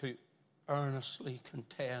told to earnestly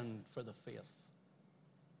contend for the faith.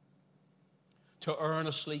 To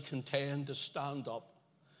earnestly contend, to stand up,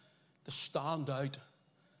 to stand out.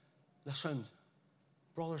 Listen,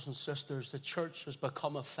 brothers and sisters, the church has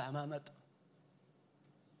become effeminate.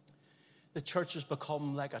 The church has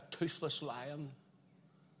become like a toothless lion,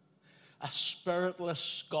 a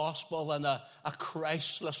spiritless gospel and a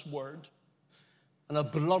Christless word, and a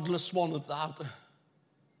bloodless one at that.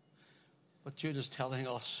 But Jude is telling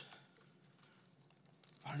us,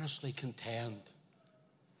 earnestly contend.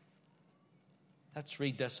 Let's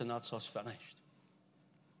read this and that's us finished.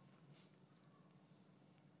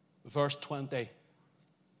 Verse 20, it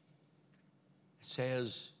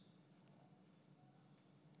says,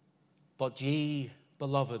 But ye,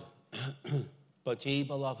 beloved,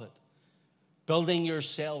 building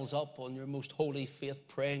yourselves up on your most holy faith,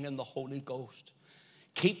 praying in the Holy Ghost.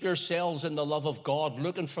 Keep yourselves in the love of God,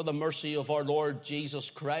 looking for the mercy of our Lord Jesus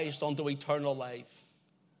Christ unto eternal life.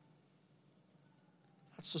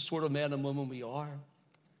 That's the sort of men and women we are.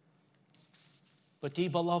 But ye,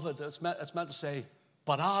 beloved, it's meant to say,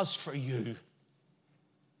 but as for you.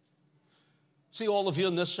 See all of you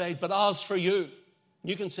on this side, but as for you.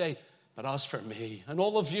 You can say, but as for me, and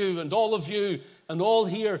all of you, and all of you, and all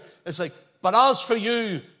here, it's like, but as for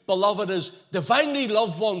you, beloved, as divinely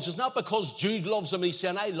loved ones, it's not because Jude loves them, he's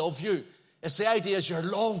saying, I love you. It's the idea is you're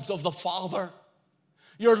loved of the Father.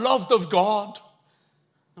 You're loved of God.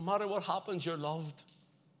 No matter what happens, you're loved.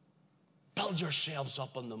 Build yourselves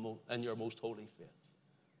up in your most holy faith.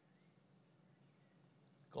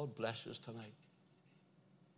 God bless you tonight.